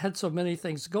 I had so many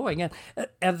things going.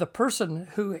 And the person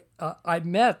who I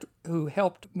met who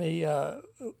helped me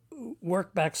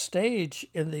work backstage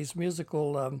in these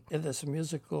musical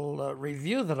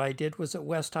review that I did was at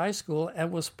West High School,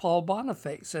 and was Paul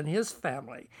Boniface and his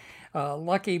family.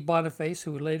 Lucky Boniface,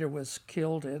 who later was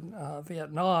killed in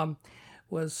Vietnam,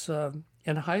 was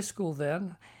in high school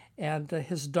then, and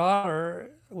his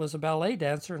daughter was a ballet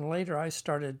dancer. And later I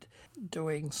started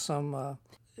doing some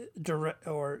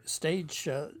stage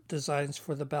designs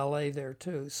for the ballet there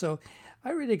too. So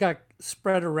I really got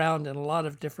spread around in a lot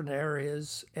of different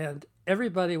areas, and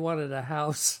everybody wanted a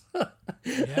house.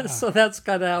 Yeah. So that's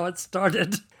kind of how it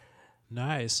started.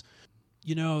 Nice.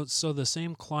 So the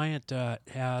same client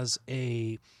has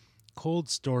a cold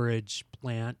storage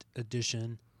plant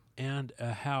addition and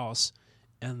a house,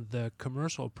 and the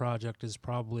commercial project is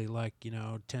probably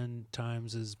 10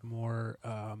 times as more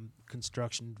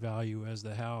construction value as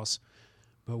the house.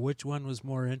 But which one was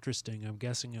more interesting? I'm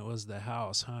guessing it was the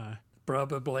house, huh?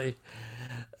 Probably.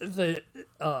 The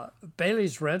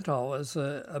Bailey's Rental was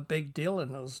a big deal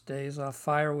in those days off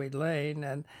Fireweed Lane,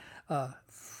 and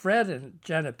Fred and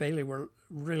Janet Bailey were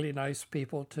really nice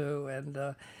people too. And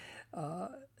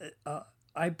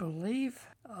I believe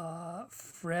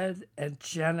Fred and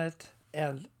Janet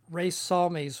and Ray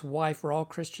Salmi's wife were all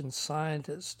Christian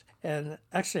Scientists. And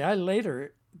actually, I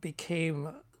later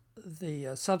became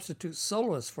the substitute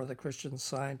soloist for the Christian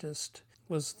Scientist.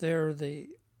 Was there the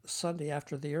Sunday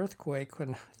after the earthquake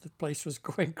when the place was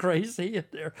going crazy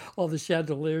and all the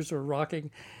chandeliers were rocking.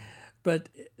 But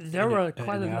there were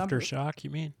quite a number. Aftershock,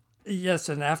 you mean? Yes,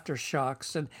 and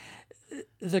aftershocks. And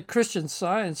the Christian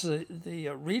Science, the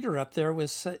reader up there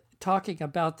was talking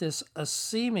about this a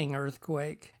seeming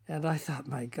earthquake. And I thought,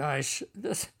 my gosh,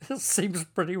 this seems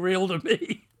pretty real to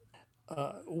me.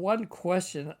 One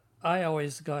question I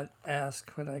always got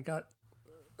asked when I got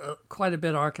quite a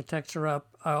bit of architecture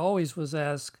up, I always was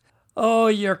asked, "Oh,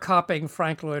 you're copying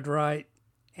Frank Lloyd Wright."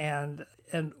 And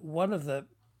one of the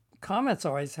comments I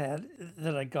always had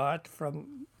that I got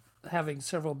from having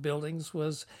several buildings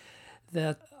was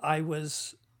that I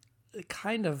was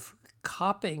kind of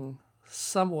copying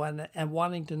someone and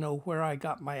wanting to know where I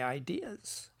got my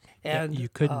ideas. And you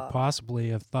couldn't possibly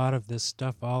have thought of this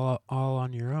stuff all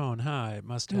on your own, huh? It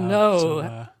must have.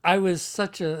 No, I was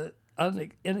such a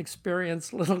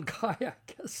inexperienced little guy, I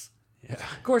guess. Yeah.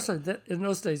 Of course, in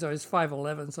those days I was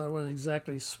 5'11", so I wasn't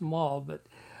exactly small, but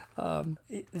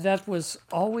that was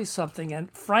always something.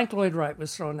 And Frank Lloyd Wright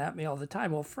was thrown at me all the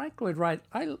time. Well, Frank Lloyd Wright,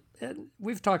 and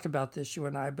we've talked about this, you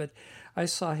and I, but I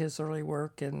saw his early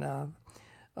work in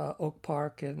Oak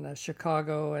Park in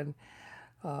Chicago, and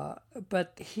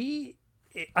but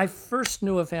I first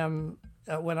knew of him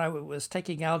when I was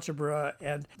taking algebra,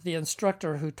 and the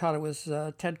instructor who taught it was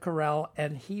Ted Corral,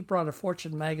 and he brought a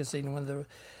Fortune magazine when the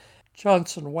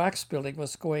Johnson Wax Building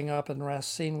was going up in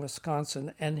Racine,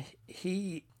 Wisconsin, and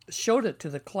he showed it to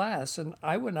the class, and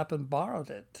I went up and borrowed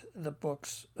it, the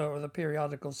books or the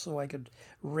periodicals, so I could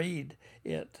read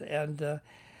it. And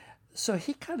so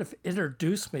he kind of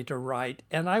introduced me to Wright,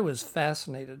 and I was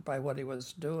fascinated by what he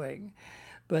was doing.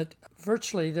 But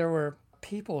virtually there were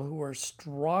people who were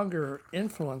stronger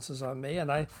influences on me,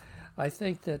 and I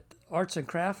think that arts and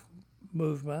craft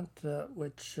movement,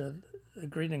 which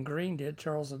Green and Green did,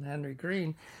 Charles and Henry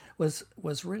Green, was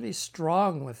really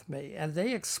strong with me, and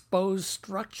they exposed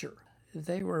structure.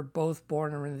 They were both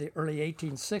born in the early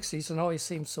 1860s and always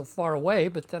seemed so far away,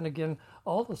 but then again,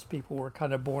 all those people were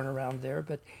kind of born around there.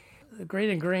 But Green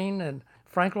and Green and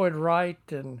Frank Lloyd Wright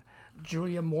and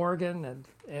Julia Morgan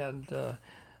and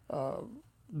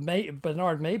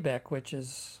Bernard Maybeck, which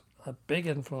is a big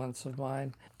influence of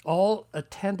mine, all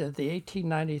attended the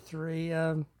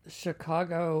 1893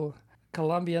 Chicago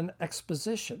Columbian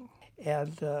Exposition.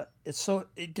 And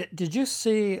did you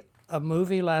see a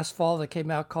movie last fall that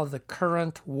came out called The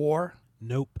Current War?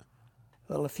 Nope.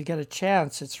 Well, if you get a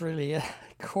chance, it's really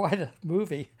quite a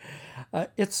movie.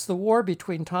 It's the war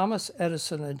between Thomas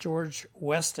Edison and George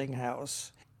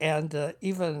Westinghouse. And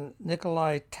even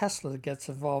Nikola Tesla gets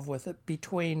involved with it,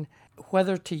 between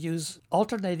whether to use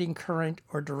alternating current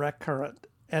or direct current.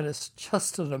 And it's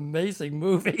just an amazing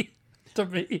movie to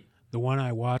me. The one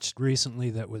I watched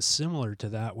recently that was similar to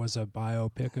that was a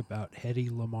biopic about Hedy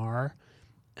Lamarr,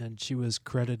 and she was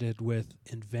credited with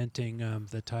inventing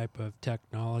the type of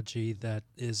technology that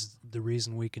is the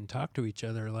reason we can talk to each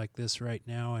other like this right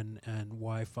now, and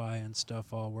Wi-Fi and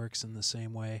stuff all works in the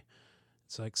same way.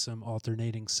 It's like some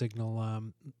alternating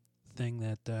signal thing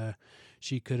that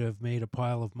she could have made a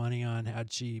pile of money on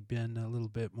had she been a little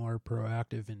bit more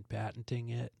proactive in patenting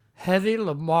it. Hedy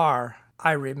Lamarr,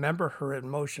 I remember her in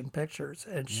motion pictures,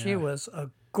 and she Yeah. was a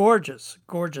gorgeous,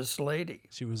 gorgeous lady.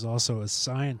 She was also a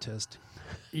scientist.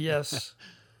 Yes,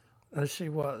 she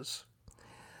was.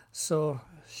 So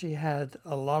she had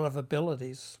a lot of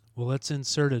abilities. Well, let's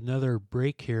insert another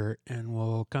break here, and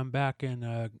we'll come back in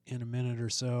a minute or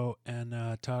so and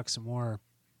talk some more.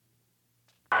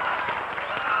 May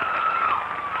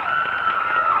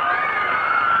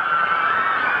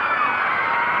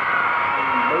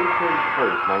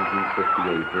 31st,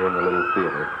 1958, here in the Little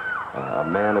Theater, a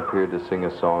man appeared to sing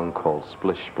a song called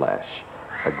Splish Splash.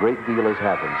 A great deal has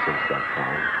happened since that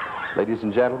time. Ladies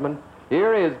and gentlemen,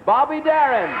 here is Bobby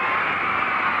Darin.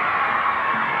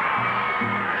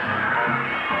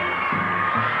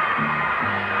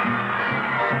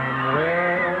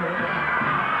 Somewhere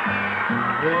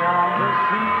beyond the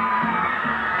sea,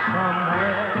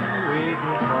 somewhere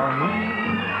waiting for me,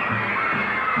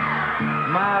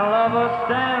 my lover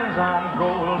stands on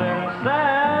golden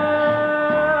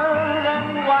sand and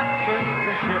watches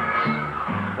the ships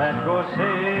that go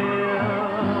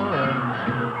sailing.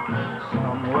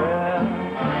 Somewhere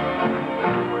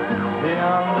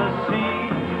beyond the sea,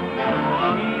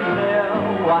 she's there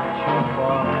watching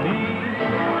for me.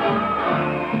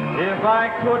 If I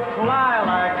could fly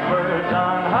like birds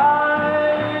on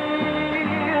high,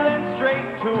 then straight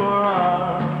to her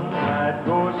arms I'd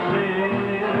go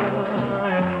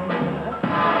sailing.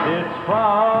 It's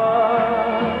far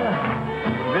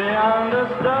beyond the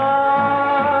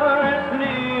star, it's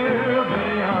near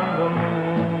beyond the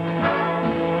moon.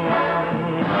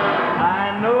 I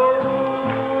know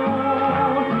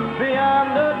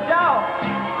beyond a doubt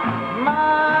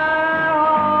my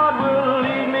heart will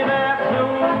lead me there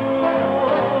soon.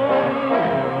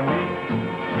 We'll meet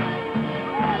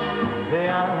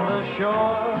beyond the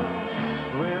shore,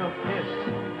 we'll kiss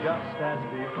just as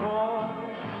before.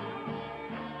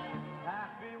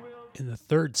 Happy we'll In the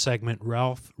third segment,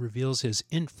 Ralph reveals his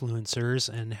influencers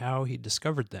and how he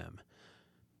discovered them.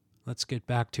 Let's get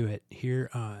back to it here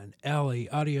on Alley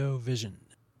Audio Vision.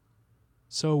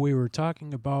 So we were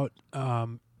talking about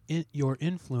your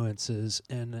influences,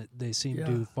 and they seem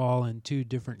to Yeah. fall in two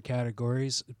different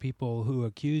categories: people who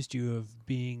accused you of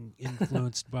being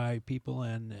influenced by people,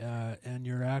 and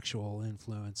your actual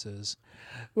influences.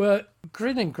 Well,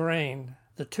 Green and Grain,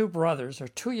 the two brothers, are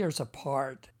 2 years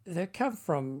apart. They come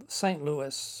from St.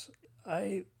 Louis.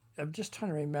 I'm just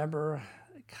trying to remember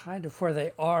kind of where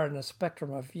they are in the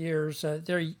spectrum of years.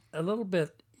 They're a little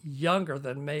bit younger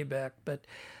than Maybach, but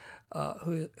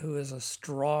who is a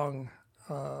strong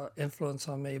influence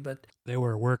on me. But They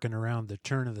were working around the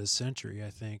turn of the century, I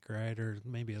think, right? Or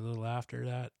maybe a little after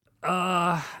that,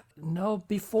 no,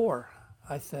 before,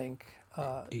 I think.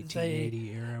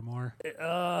 1880 era more.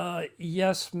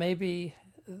 Yes, maybe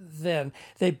then.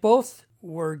 They both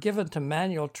were given to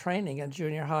manual training in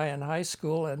junior high and high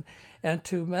school, and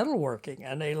to metalworking,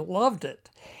 and they loved it.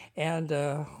 And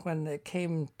when it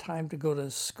came time to go to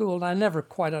school, and I never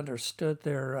quite understood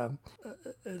the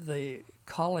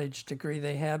college degree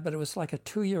they had, but it was like a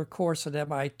 2-year course at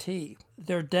MIT.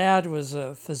 Their dad was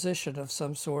a physician of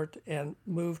some sort and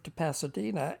moved to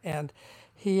Pasadena, and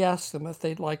he asked them if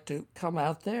they'd like to come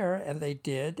out there, and they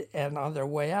did. And on their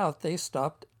way out, they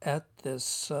stopped at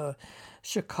this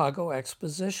Chicago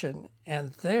exposition,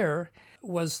 and there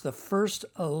was the first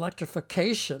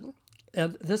electrification.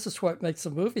 And this is what makes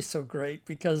the movie so great,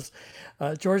 because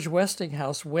George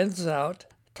Westinghouse wins out.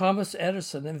 Thomas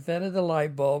Edison invented the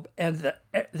light bulb, and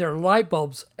there are light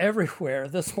bulbs everywhere.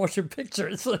 This motion picture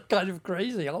is kind of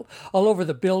crazy, all over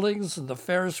the buildings and the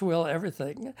Ferris wheel,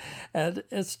 everything. And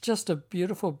it's just a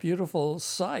beautiful, beautiful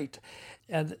sight.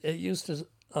 And it used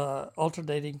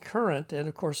alternating current. And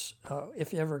of course,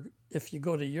 if you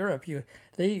go to Europe,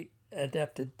 they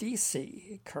adapted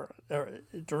DC current or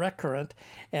direct current,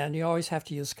 and you always have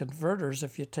to use converters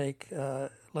if you take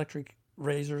electric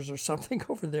razors or something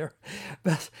over there.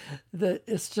 But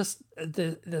it's just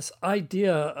this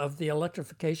idea of the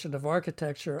electrification of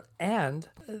architecture. And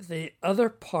the other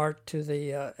part to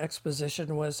the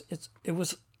exposition was it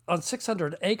was on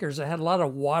 600 acres. It had a lot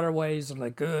of waterways and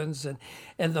lagoons, and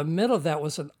in the middle of that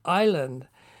was an island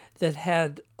that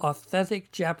had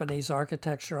authentic Japanese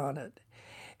architecture on it.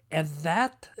 And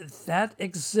that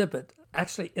exhibit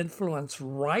actually influenced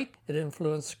Wright. It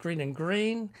influenced Green and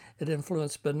Green. It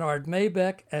influenced Bernard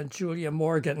Maybach and Julia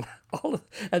Morgan.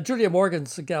 And Julia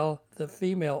Morgan's the gal, the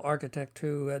female architect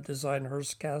who designed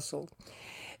Hearst Castle.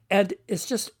 And it's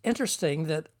just interesting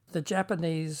that the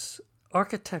Japanese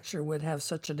architecture would have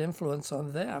such an influence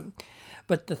on them.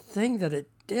 But the thing that it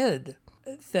did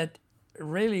that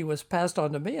really was passed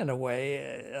on to me in a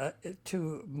way,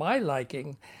 to my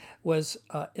liking, was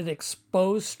it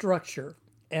exposed structure.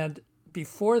 And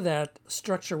before that,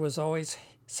 structure was always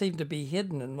seemed to be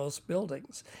hidden in most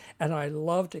buildings. And I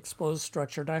loved exposed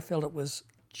structure, and I felt it was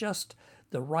just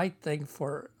the right thing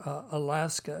for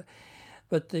Alaska.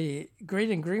 But the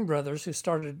Green and Green brothers, who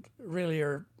started, really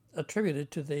are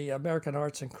attributed to the American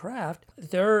arts and craft,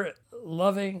 their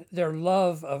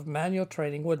love of manual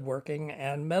training, woodworking,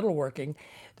 and metalworking,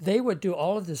 they would do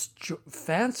all of this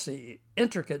fancy,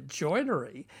 intricate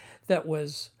joinery that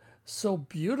was so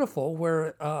beautiful,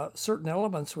 where certain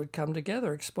elements would come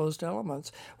together, exposed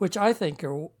elements, which I think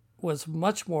was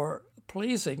much more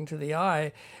pleasing to the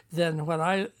eye than when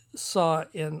I saw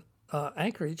in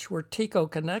Anchorage were Tico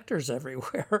connectors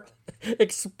everywhere,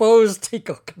 exposed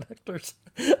Tico connectors.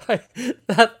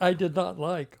 I did not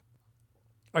like.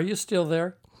 Are you still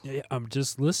there? Yeah, I'm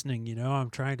just listening. I'm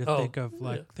trying to think of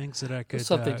things that I could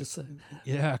something to say.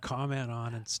 Yeah, comment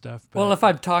on and stuff. But Well, if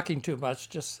I'm talking too much,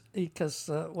 just because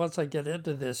once I get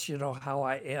into this, you know how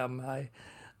I am.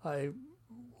 I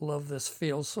love this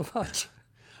field so much.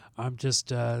 I'm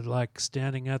just like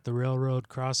standing at the railroad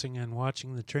crossing and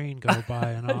watching the train go by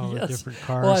and all the Yes. different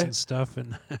cars Well, and stuff.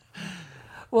 And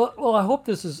Well, I hope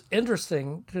this is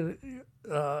interesting to.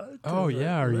 oh the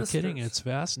yeah, are you kidding? listeners. It's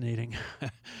fascinating.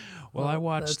 Well, I Well,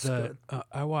 watched that's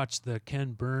I watched the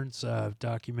Ken Burns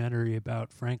documentary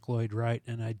about Frank Lloyd Wright,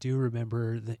 and I do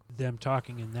remember them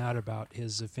talking in that about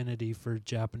his affinity for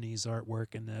Japanese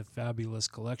artwork and the fabulous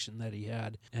collection that he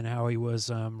had, and how he was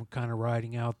kind of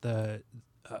riding out the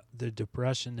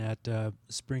Depression at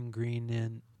Spring Green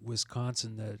in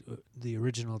Wisconsin, the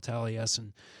original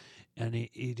Taliesin. And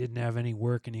he didn't have any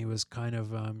work, and he was kind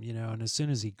of, and as soon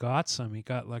as he got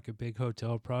like a big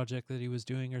hotel project that he was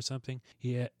doing or something.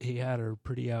 He had a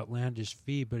pretty outlandish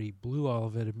fee, but he blew all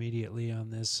of it immediately on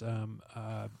this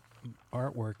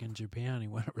artwork in Japan. He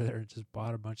went over there and just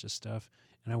bought a bunch of stuff.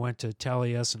 And I went to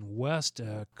Taliesin West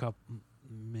a couple,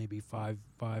 maybe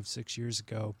 5-6 years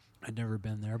ago. I'd never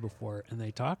been there before, and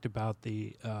they talked about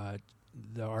the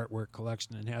artwork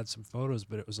collection and had some photos,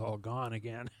 but it was all gone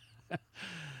again.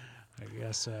 I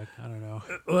guess, I don't know.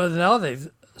 Well, now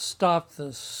they've stopped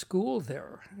the school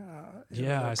there.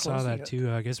 Yeah, they're I saw closing that it.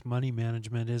 too. I guess money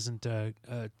management isn't a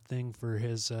thing for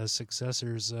his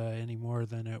successors any more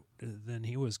than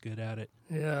he was good at it.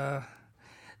 Yeah,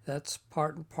 that's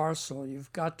part and parcel.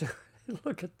 You've got to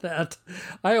look at that.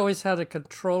 I always had a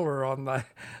controller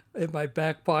in my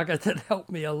back pocket that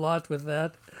helped me a lot with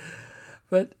that.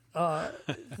 But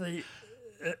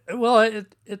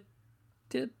it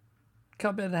did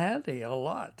come in handy a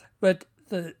lot. But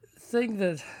the thing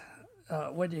that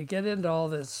when you get into all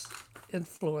this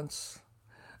influence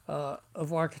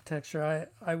of architecture,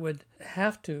 I would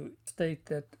have to state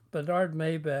that Bernard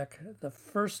Maybeck, the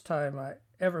first time I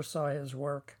ever saw his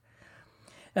work,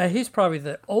 he's probably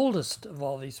the oldest of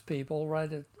all these people,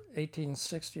 right at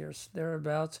 1860 or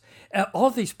thereabouts. All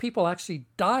these people actually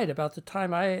died about the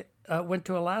time I went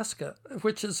to Alaska,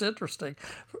 which is interesting.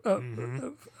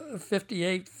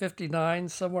 58, 59,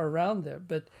 somewhere around there.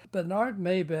 But Bernard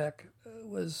Maybeck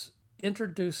was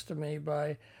introduced to me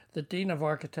by the Dean of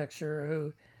Architecture,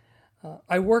 who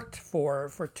I worked for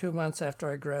 2 months after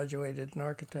I graduated in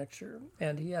architecture.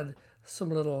 And he had some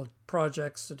little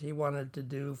projects that he wanted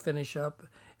to finish up,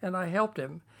 and I helped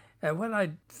him. And when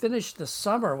I finished the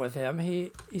summer with him,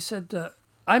 he said,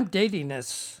 I'm dating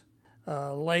this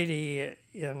lady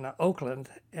in Oakland.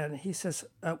 And he says,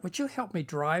 would you help me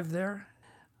drive there?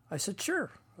 I said,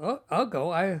 sure, I'll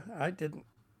go. I didn't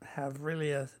have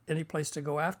really any place to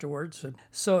go afterwards. And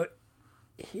so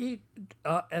he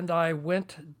and I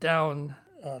went down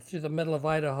through the middle of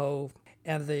Idaho.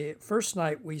 And the first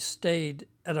night we stayed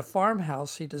at a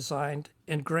farmhouse he designed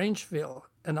in Grangeville.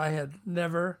 And I had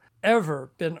never,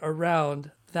 ever been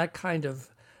around that kind of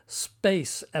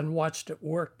space and watched it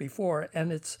work before.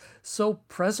 And it's so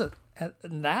present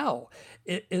now.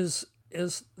 It is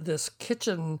this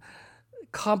kitchen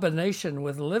combination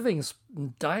with living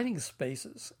dining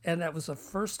spaces. And that was the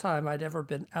first time I'd ever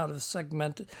been out of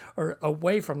segmented or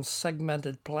away from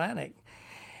segmented planning.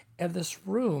 And this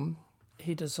room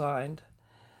he designed,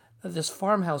 this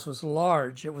farmhouse was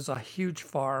large. It was a huge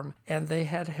farm, and they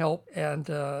had help, and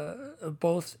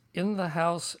both in the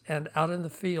house and out in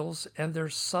the fields, and their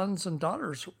sons and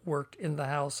daughters worked in the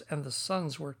house, and the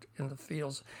sons worked in the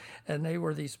fields. And they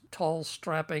were these tall,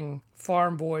 strapping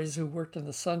farm boys who worked in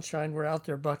the sunshine, were out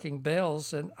there bucking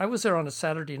bales. And I was there on a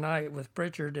Saturday night with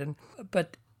Pritchard,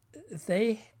 but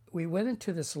we went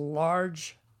into this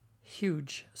large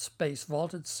huge space,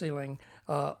 vaulted ceiling.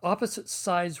 Opposite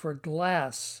sides were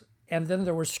glass, and then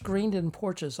there were screened-in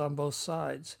porches on both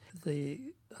sides. The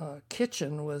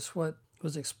kitchen was what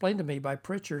was explained to me by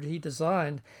Pritchard. He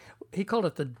designed, he called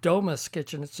it the Domus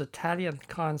kitchen. It's an Italian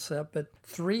concept, but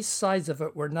 3 sides of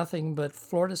it were nothing but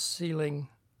floor-to-ceiling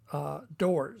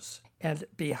doors. And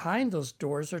behind those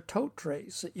doors are tote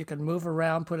trays that you can move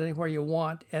around, put anywhere you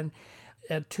want, and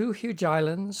 2 huge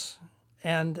islands,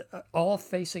 and all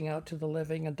facing out to the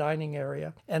living and dining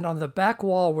area. And on the back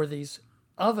wall were these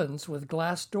ovens with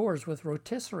glass doors with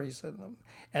rotisseries in them.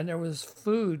 And there was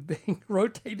food being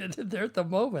rotated in there at the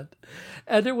moment.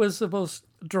 And it was the most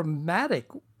dramatic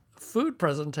food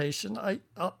presentation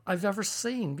I've ever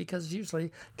seen, because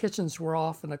usually kitchens were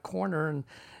off in a corner and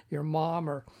your mom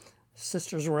or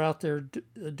sisters were out there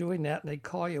doing that, and they'd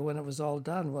call you when it was all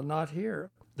done. Well, not here.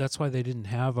 That's why they didn't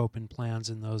have open plans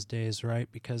in those days, right?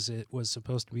 Because it was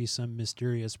supposed to be some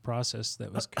mysterious process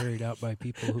that was carried out by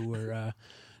people who were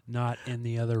not in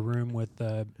the other room with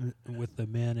the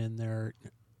men in their,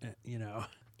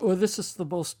 Well, this is the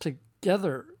most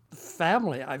together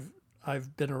family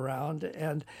I've been around,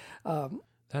 and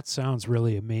that sounds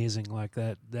really amazing. Like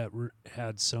that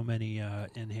had so many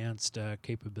enhanced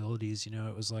capabilities.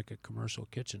 It was like a commercial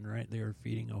kitchen, right? They were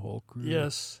feeding a whole crew.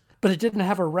 yes, but it didn't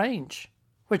have a range,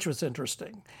 which was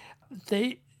interesting.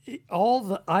 All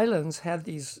the islands had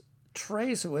these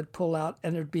trays that would pull out,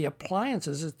 and there'd be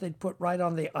appliances that they'd put right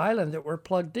on the island that were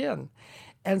plugged in.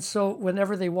 And so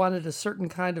whenever they wanted a certain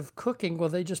kind of cooking, well,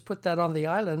 they just put that on the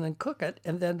island and cook it,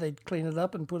 and then they'd clean it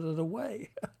up and put it away.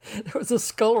 There was a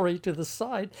scullery to the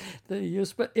side they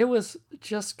used, but it was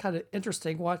just kind of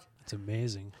interesting. It's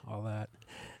amazing, all that.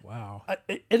 Wow.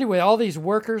 Anyway, all these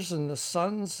workers and the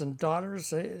sons and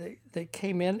daughters, they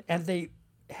came in, and they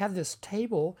had this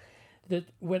table that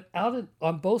went out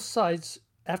on both sides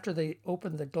after they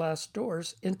opened the glass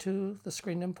doors into the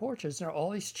screened-in porches. There are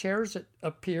all these chairs that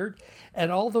appeared,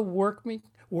 and all the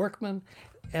workmen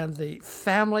and the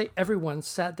family, everyone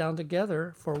sat down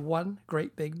together for one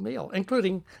great big meal,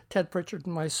 including Ted Pritchard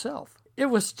and myself. It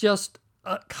was just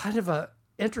a kind of a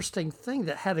interesting thing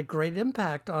that had a great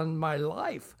impact on my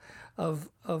life of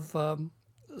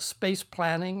space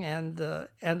planning and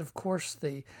of course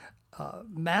the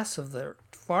mass of their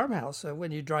farmhouse.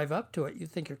 When you drive up to it, you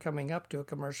think you're coming up to a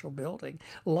commercial building.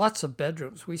 Lots of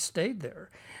bedrooms. We stayed there,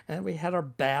 and we had our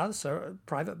baths, our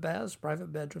private baths,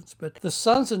 private bedrooms. But the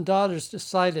sons and daughters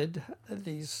decided,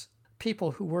 these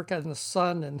people who work out in the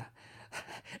sun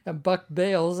and buck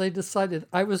bales, they decided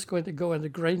I was going to go into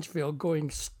Grangeville,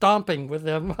 going stomping with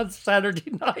them on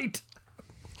Saturday night.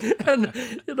 And,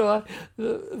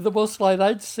 the most light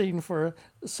I'd seen for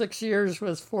 6 years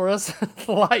was fluorescent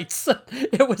lights.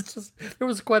 There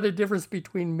was quite a difference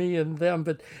between me and them,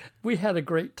 but we had a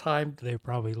great time. They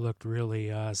probably looked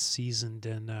really seasoned,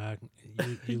 and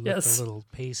you looked Yes. a little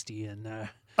pasty. And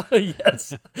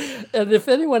Yes. And if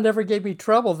anyone ever gave me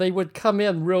trouble, they would come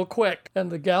in real quick, and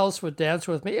the gals would dance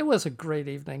with me. It was a great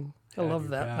evening. I Have love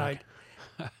your that back.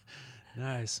 night.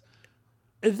 Nice.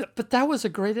 But that was a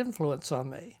great influence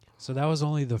on me. So that was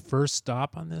only the first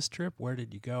stop on this trip? Where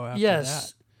did you go after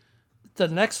Yes. The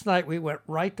next night we went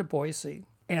right to Boise,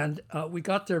 and we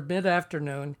got there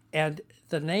mid-afternoon, and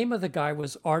the name of the guy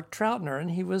was Art Troutner,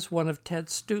 and he was one of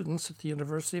Ted's students at the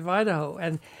University of Idaho.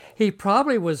 And he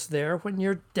probably was there when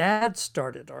your dad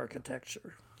started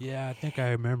architecture. that? Yeah, I think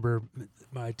I remember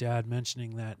my dad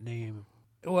mentioning that name.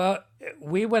 Well,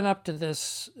 we went up to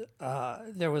this,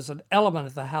 there was an element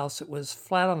of the house that was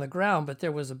flat on the ground, but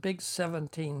there was a big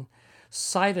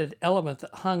 17-sided element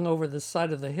that hung over the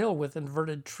side of the hill with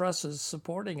inverted trusses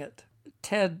supporting it.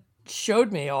 Ted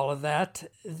showed me all of that.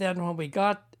 Then when we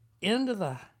got into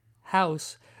the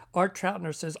house, Art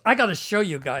Troutner says, I got to show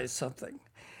you guys something.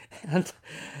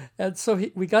 And so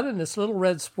we got in this little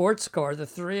red sports car, the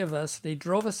three of us, and he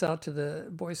drove us out to the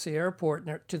Boise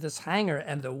airport to this hangar,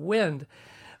 and the wind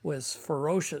was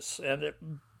ferocious, and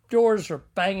doors were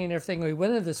banging and everything. We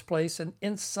went into this place, and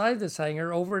inside this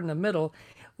hangar, over in the middle,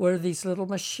 were these little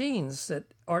machines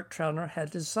that Art Troutner had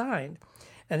designed.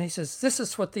 And he says, this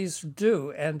is what these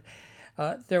do. And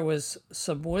there was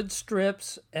some wood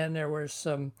strips, and there were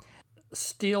some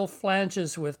steel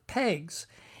flanges with pegs.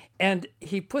 And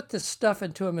he put this stuff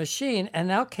into a machine, and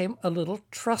out came a little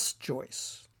truss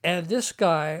joist. And this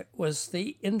guy was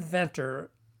the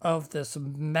inventor of this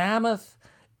mammoth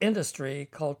industry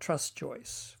called truss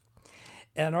joists.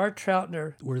 And Art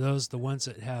Troutner, Were those the ones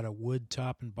that had a wood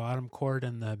top and bottom cord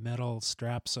and the metal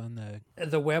straps on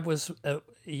the web was,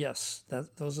 yes,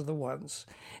 those are the ones.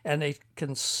 And they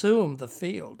consumed the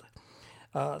field.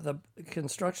 the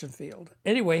construction field.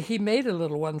 Anyway, he made a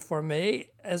little one for me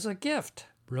as a gift.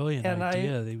 Brilliant And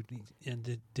idea.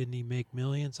 Didn't he make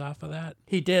millions off of that?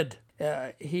 He did.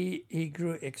 He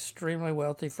grew extremely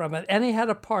wealthy from it, and he had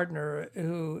a partner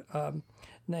who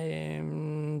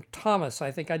named Thomas.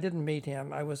 I think I didn't meet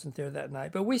him. I wasn't there that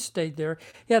night, but we stayed there.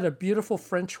 He had a beautiful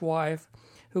French wife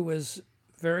who was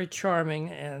very charming,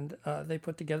 and they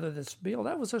put together this meal.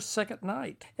 That was our second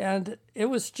night, and it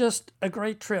was just a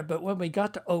great trip. But when we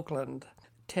got to Oakland,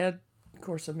 Ted, of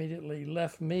course, immediately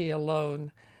left me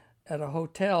alone at a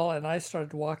hotel, and I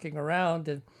started walking around,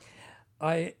 and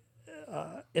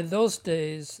in those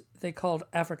days, they called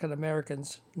African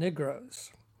Americans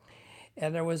Negroes.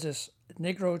 And there was this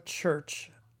Negro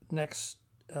church next,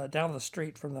 down the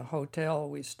street from the hotel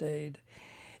we stayed.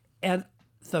 And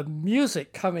the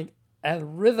music coming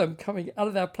and rhythm coming out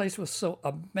of that place was so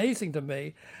amazing to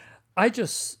me. I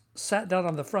just sat down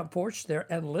on the front porch there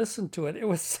and listened to it. It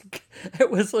was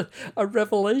a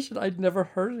revelation. I'd never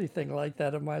heard anything like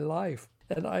that in my life.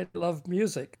 And I love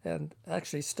music and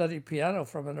actually studied piano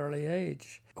from an early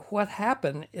age. What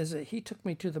happened is that he took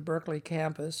me to the Berkeley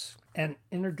campus and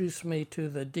introduced me to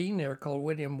the dean there called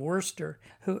William Worcester,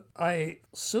 who I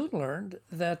soon learned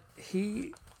that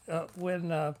he, when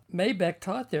Maybeck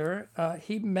taught there,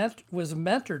 he was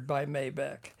mentored by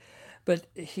Maybeck. But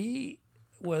he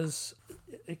was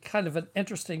kind of an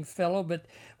interesting fellow. But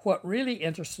what really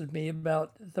interested me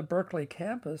about the Berkeley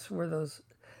campus were those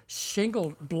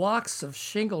blocks of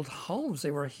shingled homes.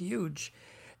 They were huge,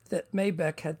 that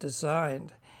Maybeck had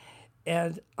designed.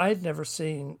 And I'd never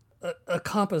seen a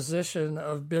composition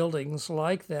of buildings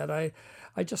like that. I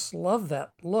just love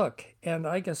that look. And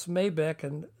I guess Maybeck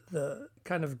and the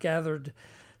kind of gathered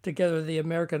together the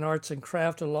American arts and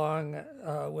craft along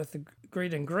with the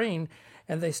Green and Green,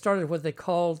 and they started what they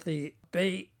called the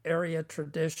Bay Area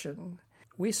tradition.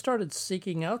 We started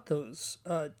seeking out those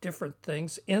different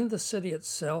things in the city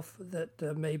itself that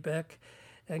Maybeck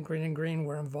and Green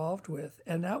were involved with.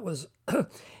 And that was,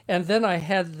 and then I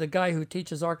had the guy who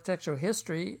teaches architectural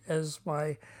history as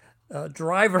my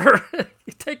driver,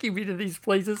 taking me to these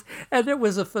places. And it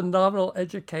was a phenomenal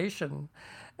education.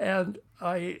 And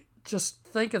I just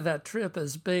think of that trip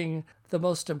as being the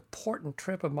most important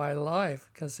trip of my life,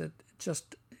 because it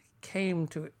just came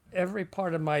to every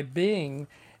part of my being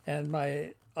and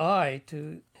my eye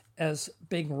as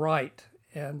being right.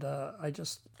 And I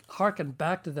just hearken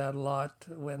back to that a lot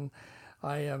when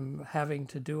I am having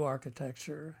to do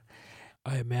architecture.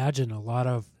 I imagine a lot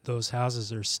of those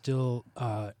houses are still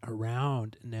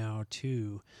around now,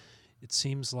 too. It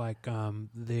seems like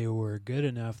they were good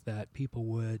enough that people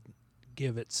would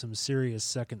give it some serious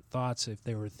second thoughts if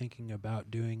they were thinking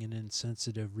about doing an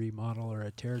insensitive remodel or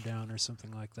a tear down or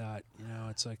something like that. You know,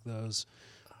 it's like those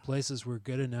places were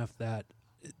good enough that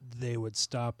they would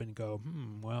stop and go,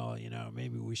 well, you know,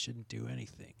 maybe we shouldn't do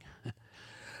anything.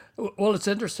 Well, it's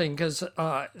interesting because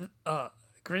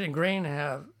Green and Green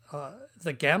have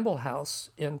the Gamble House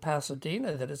in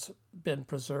Pasadena that has been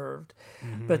preserved,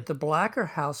 but the Blacker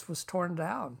House was torn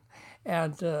down,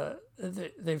 and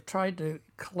they've tried to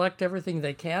collect everything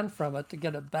they can from it to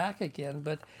get it back again,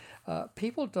 but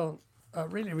people don't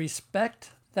really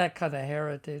respect that kind of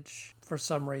heritage for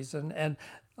some reason, and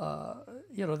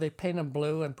you know, they paint them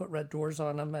blue and put red doors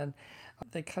on them, and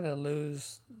they kind of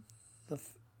lose the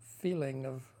feeling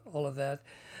of all of that.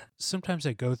 Sometimes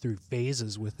they go through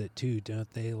phases with it too,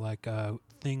 don't they? Like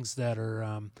things that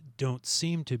are don't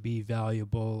seem to be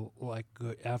valuable, like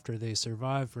after they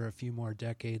survive for a few more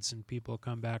decades, and people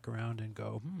come back around and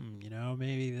go, you know,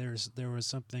 maybe there was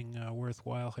something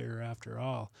worthwhile here after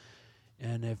all.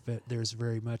 And if there's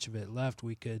very much of it left,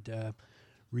 we could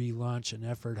relaunch an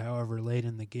effort, however late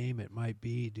in the game it might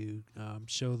be, to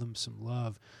show them some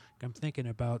love. I'm thinking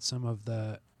about some of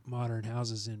the modern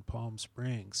houses in Palm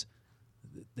Springs.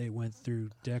 They went through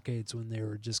decades when they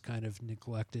were just kind of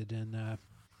neglected and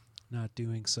not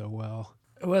doing so well.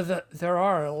 Well, there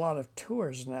are a lot of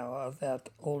tours now of that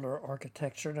older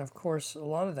architecture, and of course a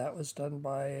lot of that was done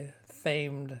by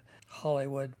famed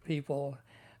Hollywood people,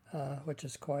 which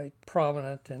is quite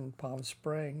prominent in Palm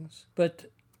Springs. But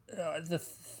the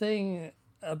thing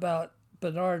about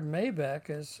Bernard Maybeck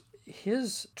is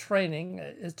his training.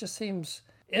 It just seems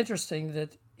interesting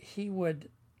that he would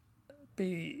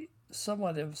be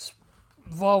somewhat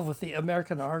involved with the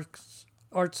American arts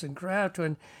and craft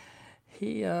when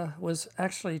he was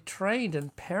actually trained in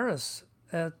Paris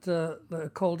at the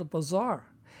École des Beaux-Arts.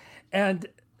 And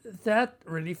that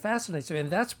really fascinates me. And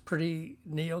that's pretty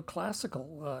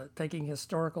neoclassical, taking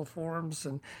historical forms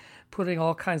and putting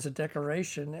all kinds of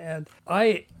decoration. And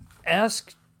I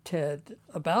asked Ted,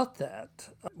 about that.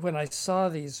 When I saw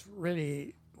these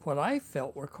really, what I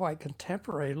felt were quite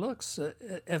contemporary looks,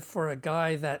 and for a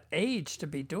guy that age to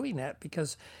be doing that,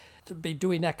 because to be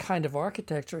doing that kind of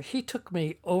architecture, he took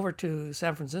me over to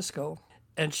San Francisco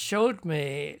and showed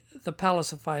me the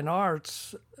Palace of Fine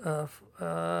Arts.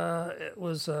 It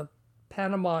was a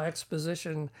Panama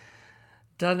exposition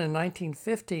done in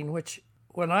 1915, which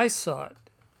when I saw it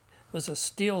was a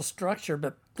steel structure,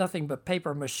 but nothing but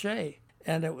paper mache.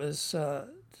 And it was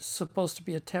supposed to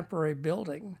be a temporary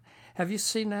building. Have you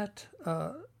seen that,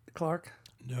 Clark?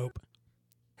 Nope.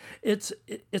 It's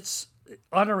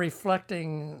on a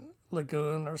reflecting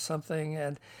lagoon or something,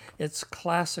 and it's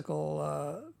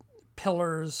classical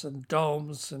pillars and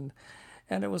domes, and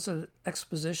it was an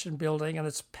exposition building, and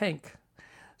it's pink.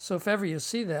 So if ever you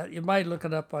see that, you might look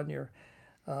it up on your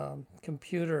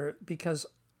computer, because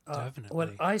Definitely.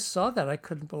 when I saw that, I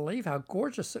couldn't believe how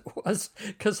gorgeous it was,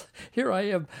 because here I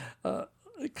am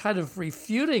kind of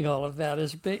refuting all of that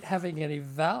as having any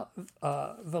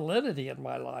validity in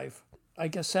my life. I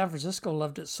guess San Francisco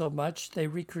loved it so much, they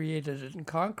recreated it in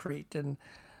concrete in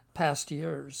past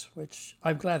years, which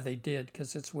I'm glad they did,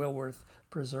 because it's well worth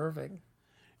preserving.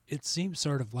 It seems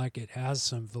sort of like it has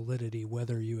some validity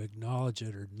whether you acknowledge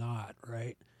it or not,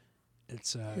 right?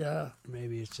 It's Yeah.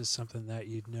 maybe it's just something that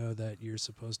you'd know that you're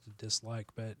supposed to dislike,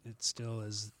 but it still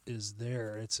is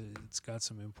there. It's got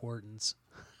some importance.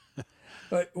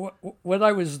 But when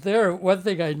I was there, one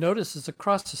thing I noticed is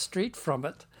across the street from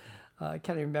it, I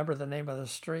can't even remember the name of the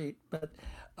street, but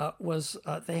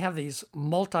they have these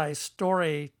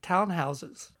multi-story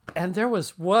townhouses. And there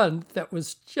was one that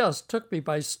was just took me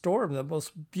by storm, the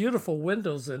most beautiful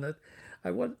windows in it.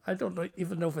 I don't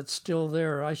even know if it's still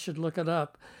there. I should look it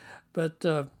up. But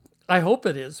I hope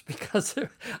it is, because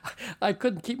I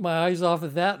couldn't keep my eyes off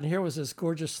of that. And here was this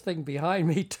gorgeous thing behind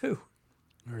me, too.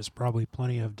 There's probably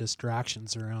plenty of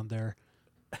distractions around there.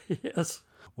 Yes.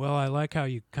 Well, I like how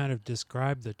you kind of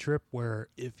described the trip where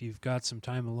if you've got some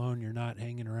time alone, you're not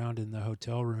hanging around in the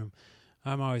hotel room.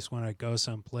 I'm always, when I go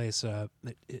someplace,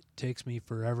 it takes me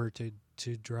forever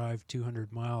to drive 200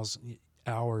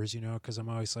 hours, because I'm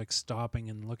always like stopping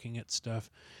and looking at stuff.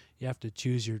 You have to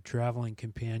choose your traveling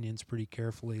companions pretty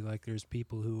carefully. Like there's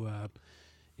people who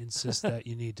insist that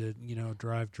you need to,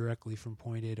 drive directly from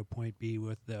point A to point B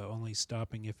with only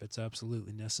stopping if it's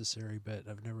absolutely necessary. But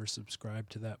I've never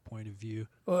subscribed to that point of view.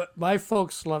 Well, my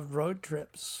folks loved road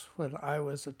trips when I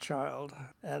was a child,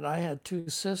 and I had two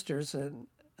sisters, and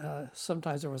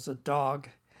sometimes there was a dog,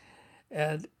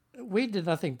 and we did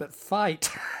nothing but fight.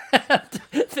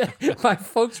 My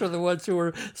folks were the ones who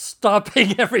were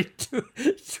stopping every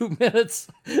two minutes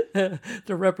to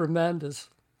reprimand us.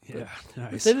 Yeah,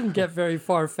 nice. They didn't get very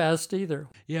far fast either.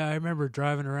 Yeah, I remember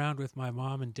driving around with my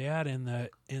mom and dad in the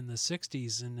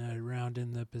 60s and around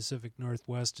in the Pacific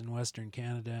Northwest and Western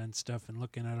Canada and stuff, and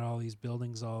looking at all these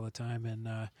buildings all the time.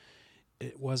 And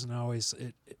it wasn't always.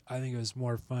 I think it was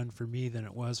more fun for me than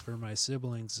it was for my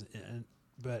siblings.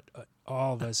 But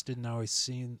all of us didn't always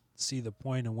see the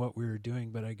point in what we were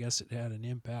doing. But I guess it had an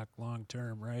impact long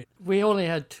term, right? We only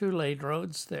had 2-lane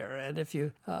roads there, and if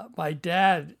you, my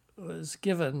dad was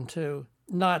given to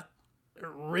not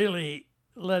really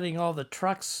letting all the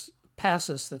trucks pass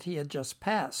us that he had just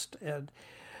passed. And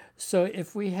so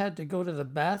if we had to go to the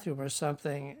bathroom or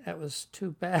something, that was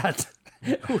too bad.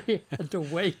 We had to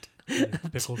wait.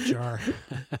 Pickle jar.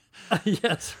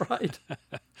 Yes, right.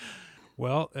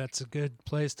 Well, that's a good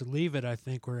place to leave it. I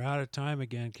think we're out of time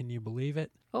again. Can you believe it?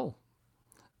 Oh,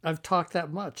 I've talked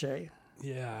that much, eh?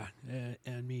 Yeah,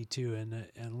 and me too.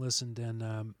 And listened,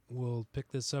 and we'll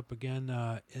pick this up again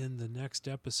in the next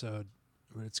episode.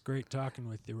 But it's great talking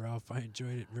with you, Ralph. I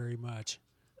enjoyed it very much.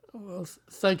 Well,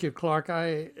 thank you, Clark.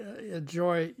 I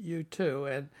enjoy you too,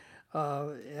 and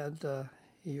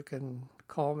you can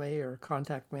call me or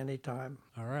contact me anytime.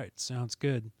 All right, sounds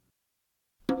good.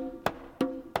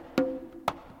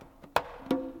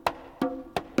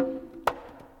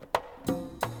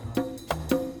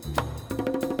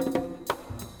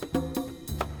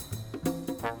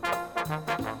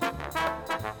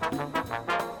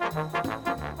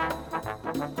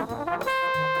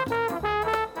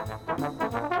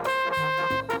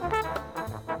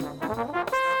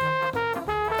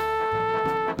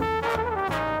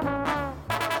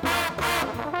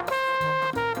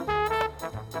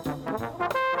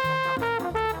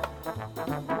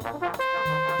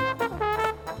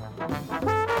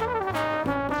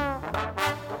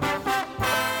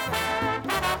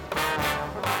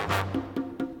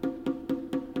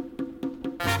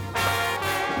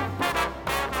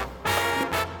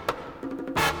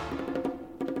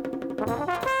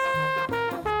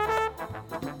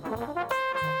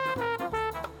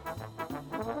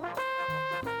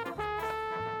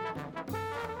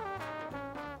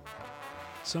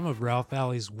 Some of Ralph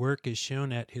Alley's work is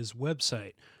shown at his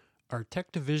website,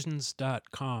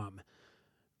 artecdivisions.com.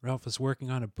 Ralph is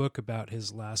working on a book about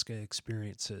his Alaska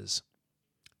experiences.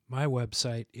 My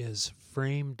website is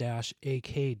frame-ak.com.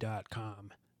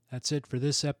 That's it for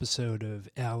this episode of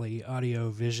Alley Audio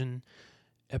Vision,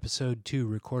 Episode 2,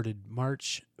 recorded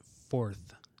March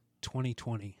 4th,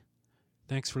 2020.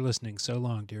 Thanks for listening. So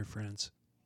long, dear friends.